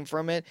that came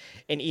from it.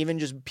 And even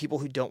just people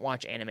who don't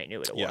watch anime knew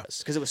what it was.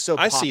 Because it was so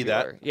popular. I see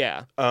that.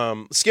 Yeah.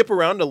 Skip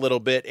around a little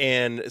bit.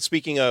 And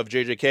speaking of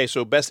JJK,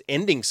 so best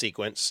ending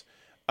sequence,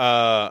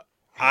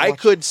 I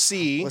could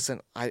see. Listen,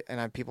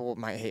 people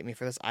might hate me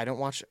for this. I don't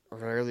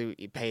rarely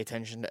pay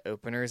attention to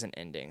openers and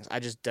endings.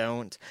 I just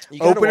don't.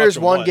 Openers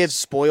gives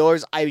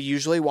spoilers. I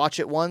usually watch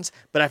it once,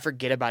 but I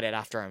forget about it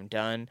after I'm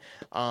done.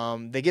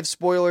 They give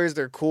spoilers.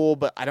 They're cool,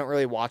 but I don't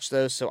really watch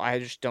those, so I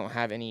just don't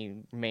have any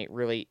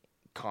really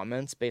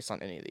comments based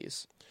on any of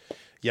these.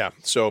 Yeah.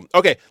 So,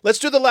 okay, let's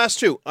do the last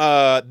 2.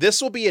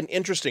 This will be an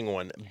interesting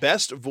one.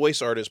 Best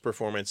voice artist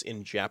performance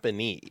in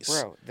Japanese.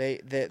 Bro,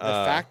 the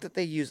fact that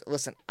they use...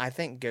 Listen, I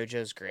think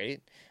Gojo's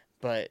great,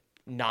 but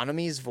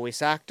Nanami's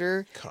voice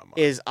actor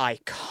is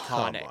iconic.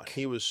 Come on.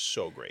 He was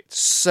so great.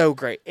 So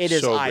great. It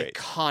is so great.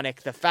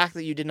 iconic. The fact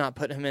that you did not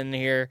put him in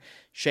here,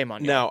 shame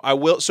on you. Now, I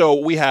will. So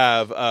we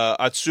have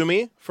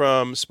Atsumi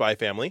from Spy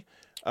Family,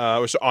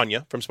 or so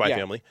Anya from Spy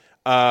Family.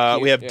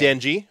 We have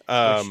Denji.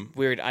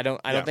 Weird. I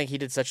don't think he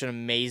did such an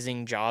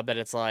amazing job that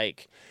it's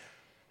like.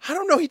 I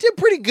don't know. He did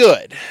pretty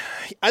good.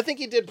 I think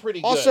he did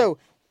pretty good. Also,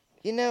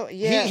 yeah.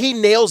 He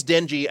nails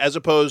Denji as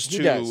opposed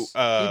to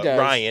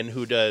Ryan,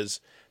 who does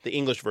the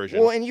English version.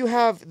 Well, and you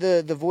have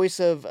the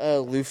voice of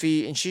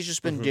Luffy, and she's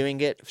just been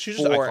doing it she's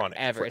just iconic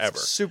forever.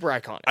 It's super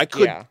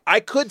iconic. I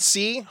could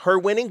see her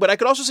winning, but I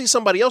could also see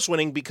somebody else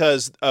winning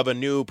because of a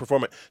new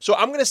performance. So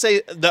I'm going to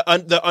say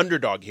the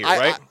underdog here,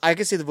 right? I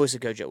could see the voice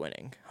of Gojo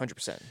winning,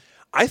 100%.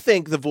 I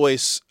think the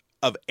voice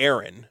of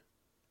Eren,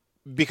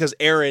 because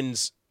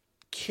Eren's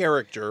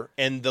character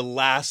and the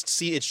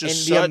last it's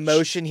just and the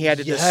emotion he had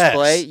to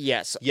display.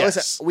 Yes.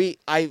 Listen,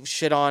 I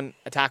shit on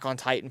Attack on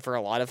Titan for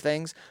a lot of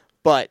things,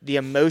 but the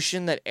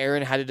emotion that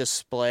Eren had to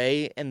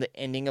display in the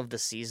ending of the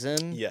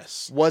season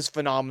was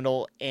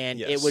phenomenal,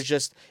 and it was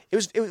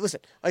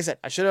listen, like I said,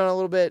 I shit on it a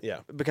little bit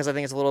because I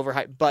think it's a little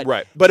overhyped, but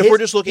if we're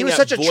just looking at he was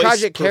such a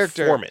tragic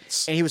character,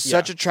 and he was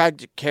such a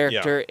tragic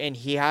character, and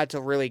he had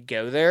to really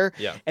go there.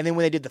 And then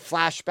when they did the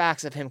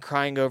flashbacks of him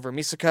crying over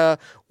Misaka,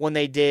 when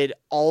they did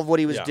all of what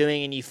he was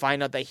doing, and you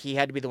find out that he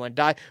had to be the one to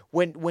die,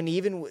 when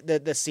even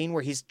the scene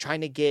where he's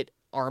trying to get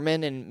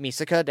Armin and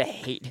Misaka to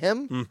hate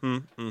him.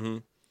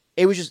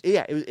 It was just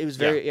it was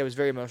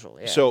very emotional.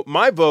 Yeah. So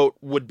my vote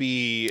would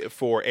be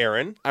for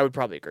Eren. I would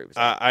probably agree with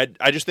that.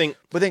 I just think,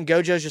 but then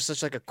Gojo's just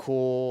such like a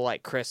cool,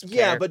 like crisp.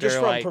 character, but just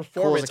from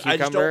performance, cool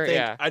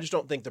I just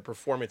don't think the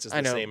performance is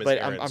the same as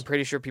Eren's. But I'm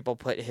pretty sure people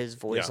put his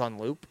voice on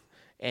loop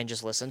and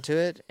just listen to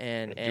it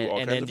and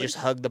then just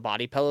hug the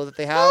body pillow that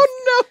they have.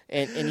 Oh no!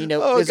 And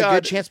there's a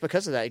good chance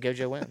because of that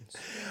Gojo wins.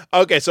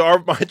 Okay,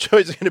 so my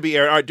choice is going to be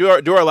Eren. All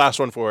right, do our last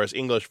one for us.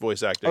 English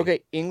voice acting.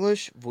 Okay,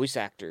 English voice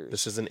actors.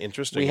 This is an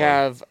interesting. We one.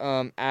 have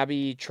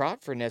Abby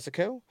Trott for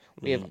Nezuko.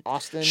 We have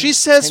Austin. She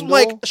says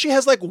Tyndall. she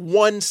has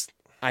one.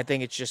 I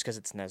think it's just because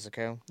it's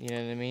Nezuko. You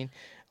know what I mean?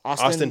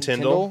 Austin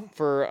Tyndall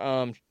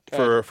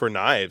for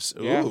knives.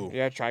 Ooh.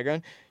 Yeah,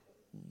 Trigun.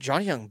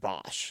 Johnny Young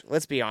Bosch.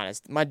 Let's be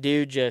honest. My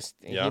dude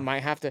he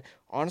might have to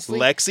honestly.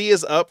 Lexi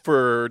is up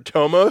for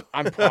Tomo.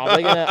 I'm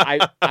probably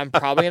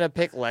gonna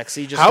pick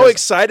Lexi. Just how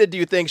excited do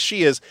you think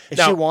she is? If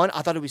she won,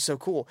 I thought it'd be so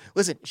cool.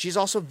 Listen, she's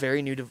also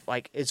very new to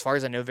as far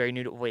as I know, very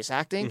new to voice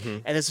acting,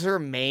 and this is her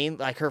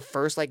her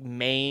first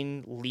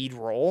main lead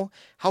role.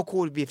 How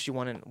cool would it be if she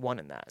won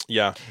in that?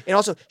 Yeah. And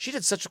also, she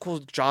did such a cool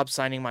job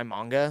signing my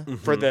manga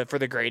for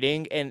the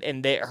grading, and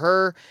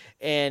oh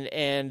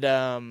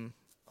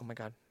my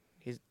god.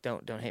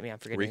 Don't hate me. I'm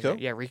forgetting. Rico?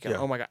 Yeah, Rico. Yeah.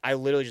 Oh my god, I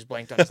literally just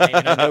blanked on his name.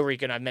 And I know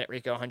Rico, and I've met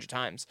Rico 100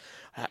 times.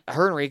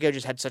 Her and Rico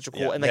just had such a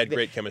cool. And they had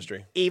great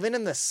chemistry. Even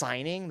in the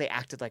signing, they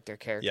acted like their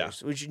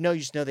characters. Which you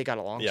just know they got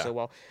along so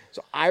well.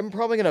 So I'm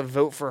probably gonna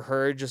vote for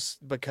her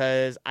just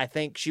because I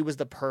think she was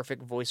the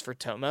perfect voice for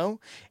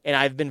Tomo, and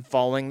I've been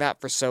following that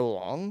for so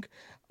long.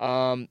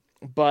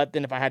 But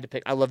then if I had to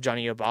pick, I love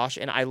Johnny Yobosh,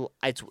 and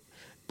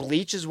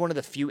Bleach is one of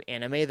the few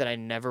anime that I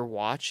never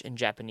watch in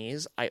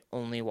Japanese. I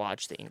only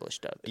watch the English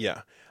dub.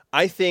 Yeah.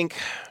 I think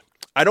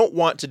I don't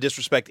want to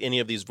disrespect any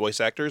of these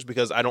voice actors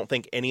because I don't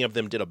think any of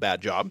them did a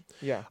bad job.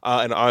 Yeah.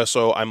 And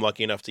also, I'm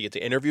lucky enough to get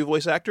to interview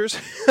voice actors.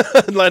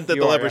 Not that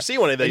they'll ever see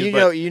one of these.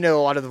 You know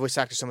a lot of the voice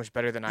actors so much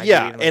better than I do.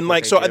 Yeah, and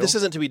this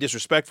isn't to be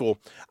disrespectful.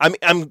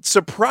 I'm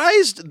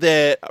surprised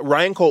that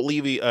Ryan Colt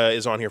Levy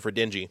is on here for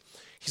Denji.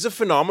 He's a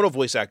phenomenal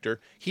voice actor.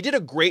 He did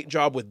a great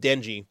job with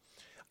Denji.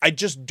 I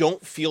just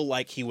don't feel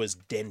like he was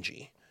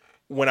Denji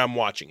when I'm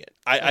watching it.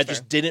 I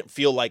just didn't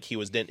feel like he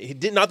was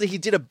Denji. Not that he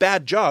did a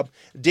bad job.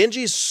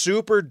 Denji's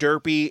super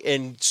derpy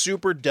and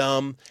super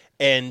dumb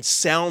and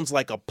sounds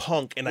like a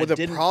punk. And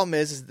the problem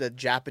is the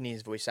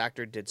Japanese voice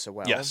actor did so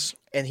well. Yes.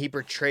 And he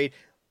portrayed...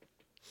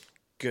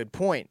 Good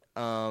point.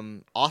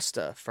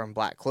 Asta from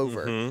Black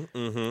Clover.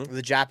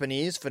 The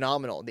Japanese,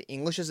 phenomenal. The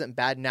English isn't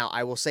bad now.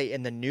 I will say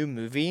in the new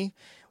movie...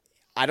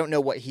 I don't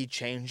know what he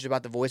changed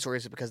about the voice, or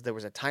is it because there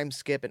was a time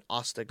skip and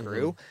Asta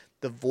grew?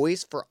 The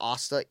voice for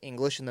Asta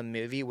English in the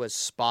movie was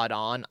spot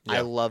on. Yeah.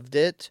 I loved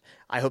it.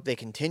 I hope they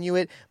continue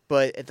it.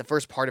 But at the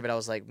first part of it, I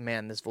was like,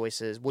 man, this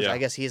voice is... Which I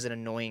guess he is an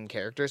annoying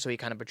character, so he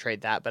kind of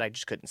betrayed that, but I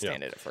just couldn't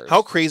stand it at first.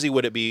 How crazy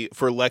would it be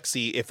for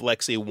Lexi if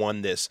Lexi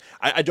won this?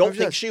 I don't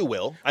think she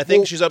will. I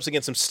think she's up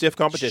against some stiff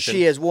competition.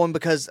 She is. One,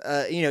 because,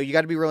 you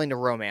got to be willing to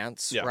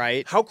romance,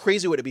 right? How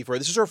crazy would it be for her?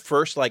 This is her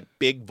first,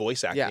 big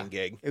voice acting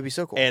gig. It would be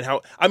so cool. And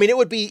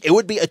it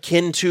would be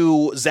akin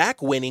to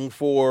Zach winning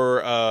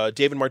for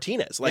David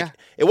Martinez.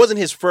 It wasn't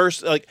his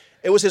first...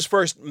 It was his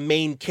first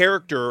main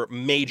character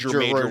major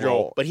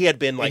role, but he had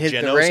been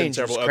Genos and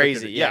several other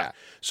crazy. Yeah,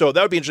 so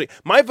that would be interesting.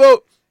 My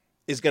vote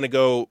is going to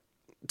go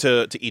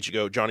to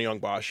Ichigo, Johnny Young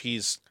Bosch.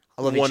 He's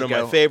one of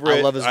my favorites.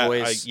 I love his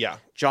voice. Yeah,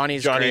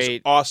 Johnny's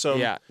great. awesome.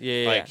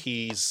 Yeah.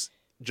 He's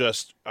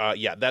just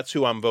that's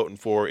who I'm voting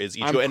for is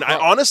Ichigo, and I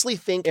honestly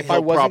think if I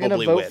wasn't going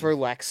to vote for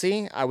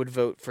Lexi, I would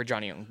vote for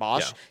Johnny Young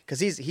Bosch because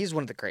he's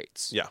one of the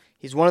greats. Yeah,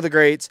 he's one of the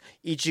greats.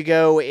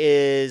 Ichigo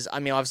is, I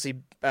mean, obviously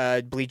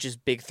Bleach's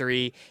big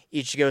three.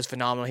 Ichigo is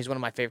phenomenal. He's one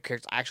of my favorite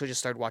characters. I actually just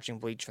started watching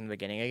Bleach from the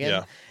beginning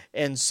again,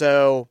 and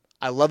so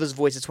I love his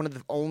voice. It's one of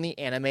the only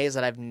animes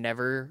that I've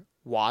never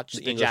watched.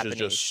 The English Japanese. Is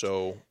just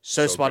so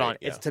spot great. on.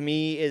 It's to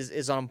me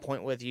is on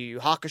point with Yu Yu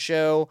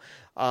Hakusho,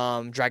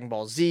 Dragon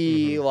Ball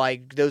Z,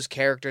 like those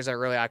characters are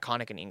really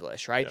iconic in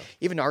English, right? Yeah.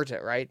 Even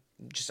Naruto, right?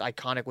 Just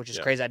iconic, which is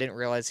crazy. I didn't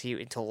realize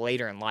until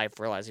later in life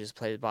realized he was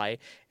played by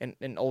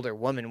an older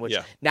woman. Which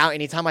now,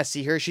 anytime I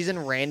see her, she's in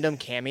random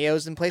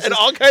cameos in places and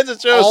all kinds of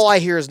shows. All I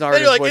hear is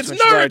Naruto's like, voice.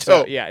 it's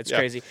Naruto. Yeah, it's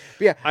crazy.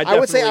 But yeah, I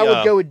would say I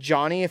would go with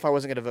Johnny if I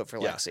wasn't going to vote for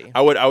Lexi.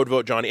 I would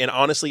vote Johnny, and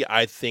honestly,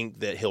 I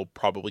think that he'll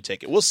probably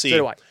take it. We'll see. So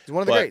do I. He's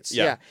one of the greats.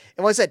 Yeah,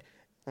 and like I said,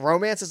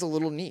 romance is a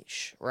little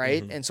niche,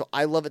 right? And so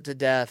I love it to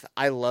death.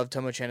 I love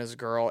Tomo-chan as a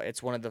girl.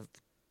 It's one of the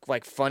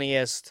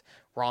funniest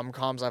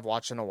rom-coms I've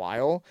watched in a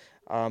while.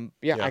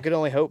 I could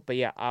only hope, but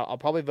I'll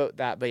probably vote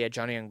that. But yeah,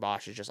 Johnny Young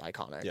Bosch is just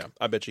iconic. Yeah,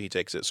 I bet you he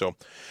takes it. So,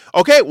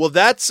 okay, well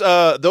that's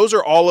those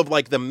are all of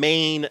like the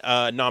main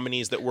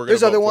nominees that we're going to.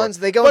 There's other ones.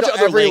 They go into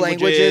every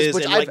languages,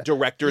 which and like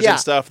directors and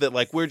stuff that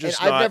like we're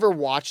just. I've never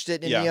watched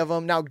it any of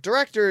them. Now,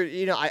 director,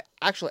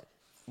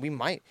 we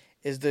might.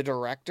 Is the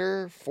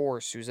director for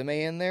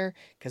Suzume in there?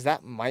 Because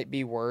that might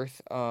be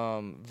worth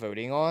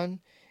voting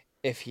on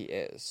if he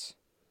is.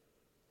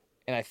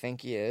 And I think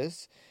he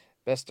is.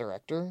 Best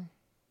director.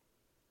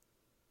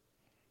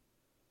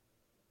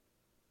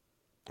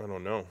 I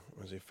don't know.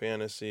 Was he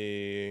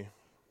fantasy?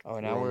 Oh,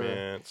 now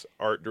romance,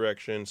 art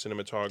direction,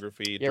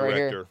 cinematography,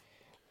 director.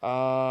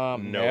 Right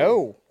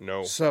here.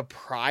 No.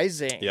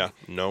 Surprising. Yeah,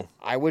 no.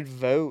 I would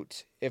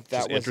vote if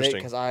that was it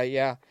because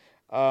I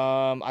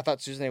thought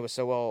Suzume was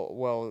so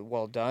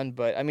well done,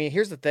 but I mean,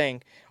 here's the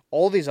thing.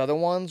 All these other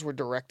ones were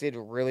directed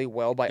really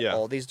well by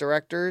all these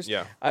directors.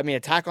 Yeah. I mean,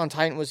 Attack on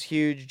Titan was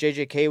huge.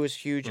 JJK was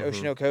huge.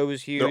 Oshinoko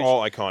was huge. They're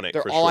all iconic.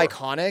 They're all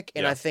iconic,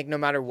 and I think no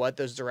matter what,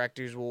 those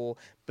directors will.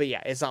 But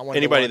yeah, it's not one.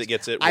 Anybody of the that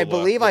gets it. I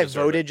believe I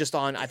voted just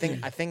on. I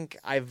think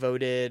I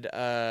voted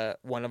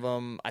one of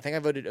them. I think I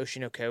voted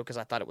Oshinoko because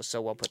I thought it was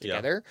so well put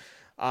together.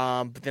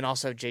 But then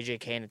also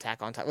JJK and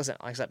Attack on Titan. Listen,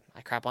 like I said,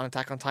 I crap on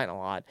Attack on Titan a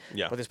lot.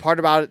 Yeah. But there's part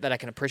about it that I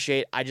can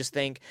appreciate. I just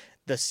think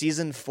the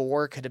season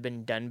 4 could have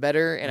been done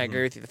better, and I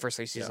agree with you. The first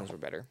 3 seasons were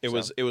better. It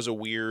was a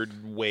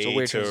weird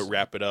way to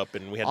wrap it up,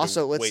 and we had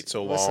to wait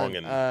so long.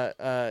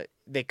 And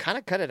they kind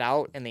of cut it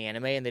out in the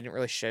anime, and they didn't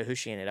really show who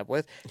she ended up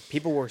with.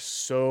 People were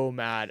so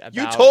mad about.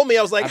 You told me,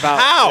 I was like,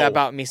 how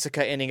about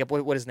Misaka ending up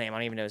with what his name? I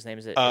don't even know his name.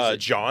 Is it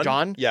John?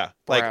 John? Yeah,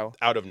 like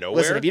out of nowhere.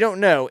 Listen, if you don't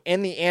know,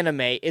 in the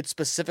anime, it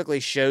specifically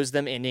shows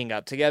them ending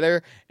up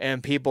together,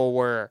 and people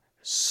were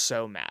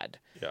so mad.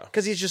 Yeah,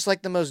 because he's just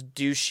like the most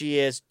douche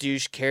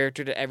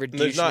character to ever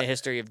douche in the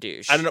history of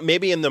douche. I don't know.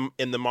 Maybe in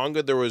the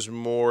manga there was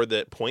more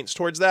that points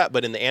towards that,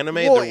 but in the anime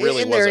there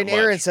really wasn't much.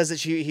 Eren says that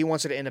he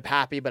wants her to end up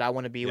happy, but I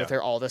want to be with her.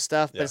 All this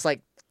stuff, but it's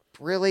like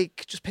really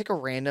just pick a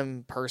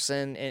random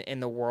person in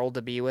the world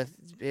to be with.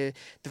 The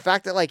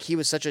fact that like he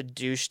was such a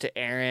douche to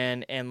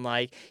Eren and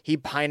like he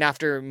pined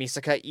after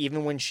Misaka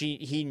even when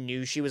he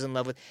knew she was in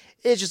love with.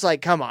 It's just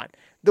like come on.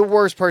 The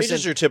worst person. He's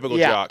just your typical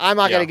jock. I'm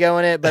not going to go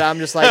in it, but I'm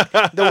just like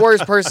the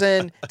worst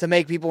person to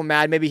make people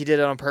mad. Maybe he did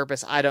it on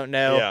purpose. I don't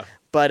know. Yeah.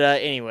 But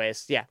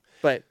anyways, yeah.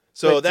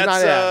 So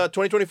that's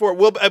 2024.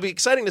 It'll be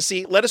exciting to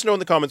see. Let us know in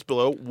the comments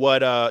below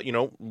what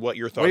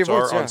your thoughts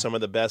are on some of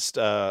the best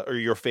or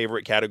your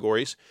favorite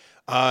categories.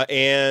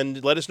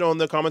 And let us know in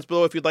the comments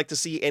below if you'd like to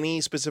see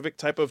any specific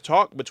type of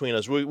talk between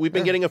us. We've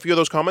been getting a few of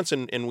those comments,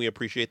 and we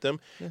appreciate them.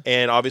 Yeah.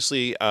 And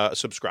obviously,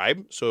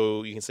 subscribe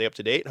so you can stay up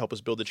to date, help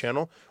us build the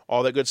channel,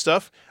 all that good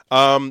stuff.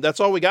 That's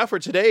all we got for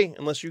today,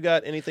 unless you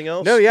got anything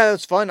else. No, yeah,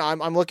 that's fun.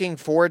 I'm looking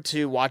forward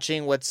to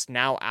watching what's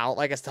now out.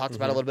 Like I talked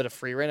about a little bit of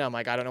Free Run. I'm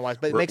like, I don't know why,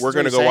 but it makes we're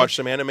going to go watch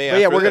some anime after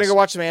yeah, we're going to go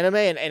watch some anime,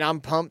 and I'm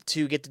pumped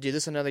to get to do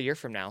this another year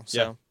from now.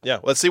 So yeah.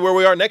 Let's see where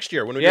we are next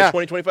year when we do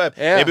 2025.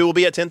 Yeah. Maybe we'll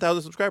be at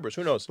 10,000 subscribers.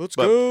 Who knows? Let's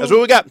go. That's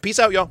what we got. Peace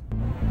out, y'all.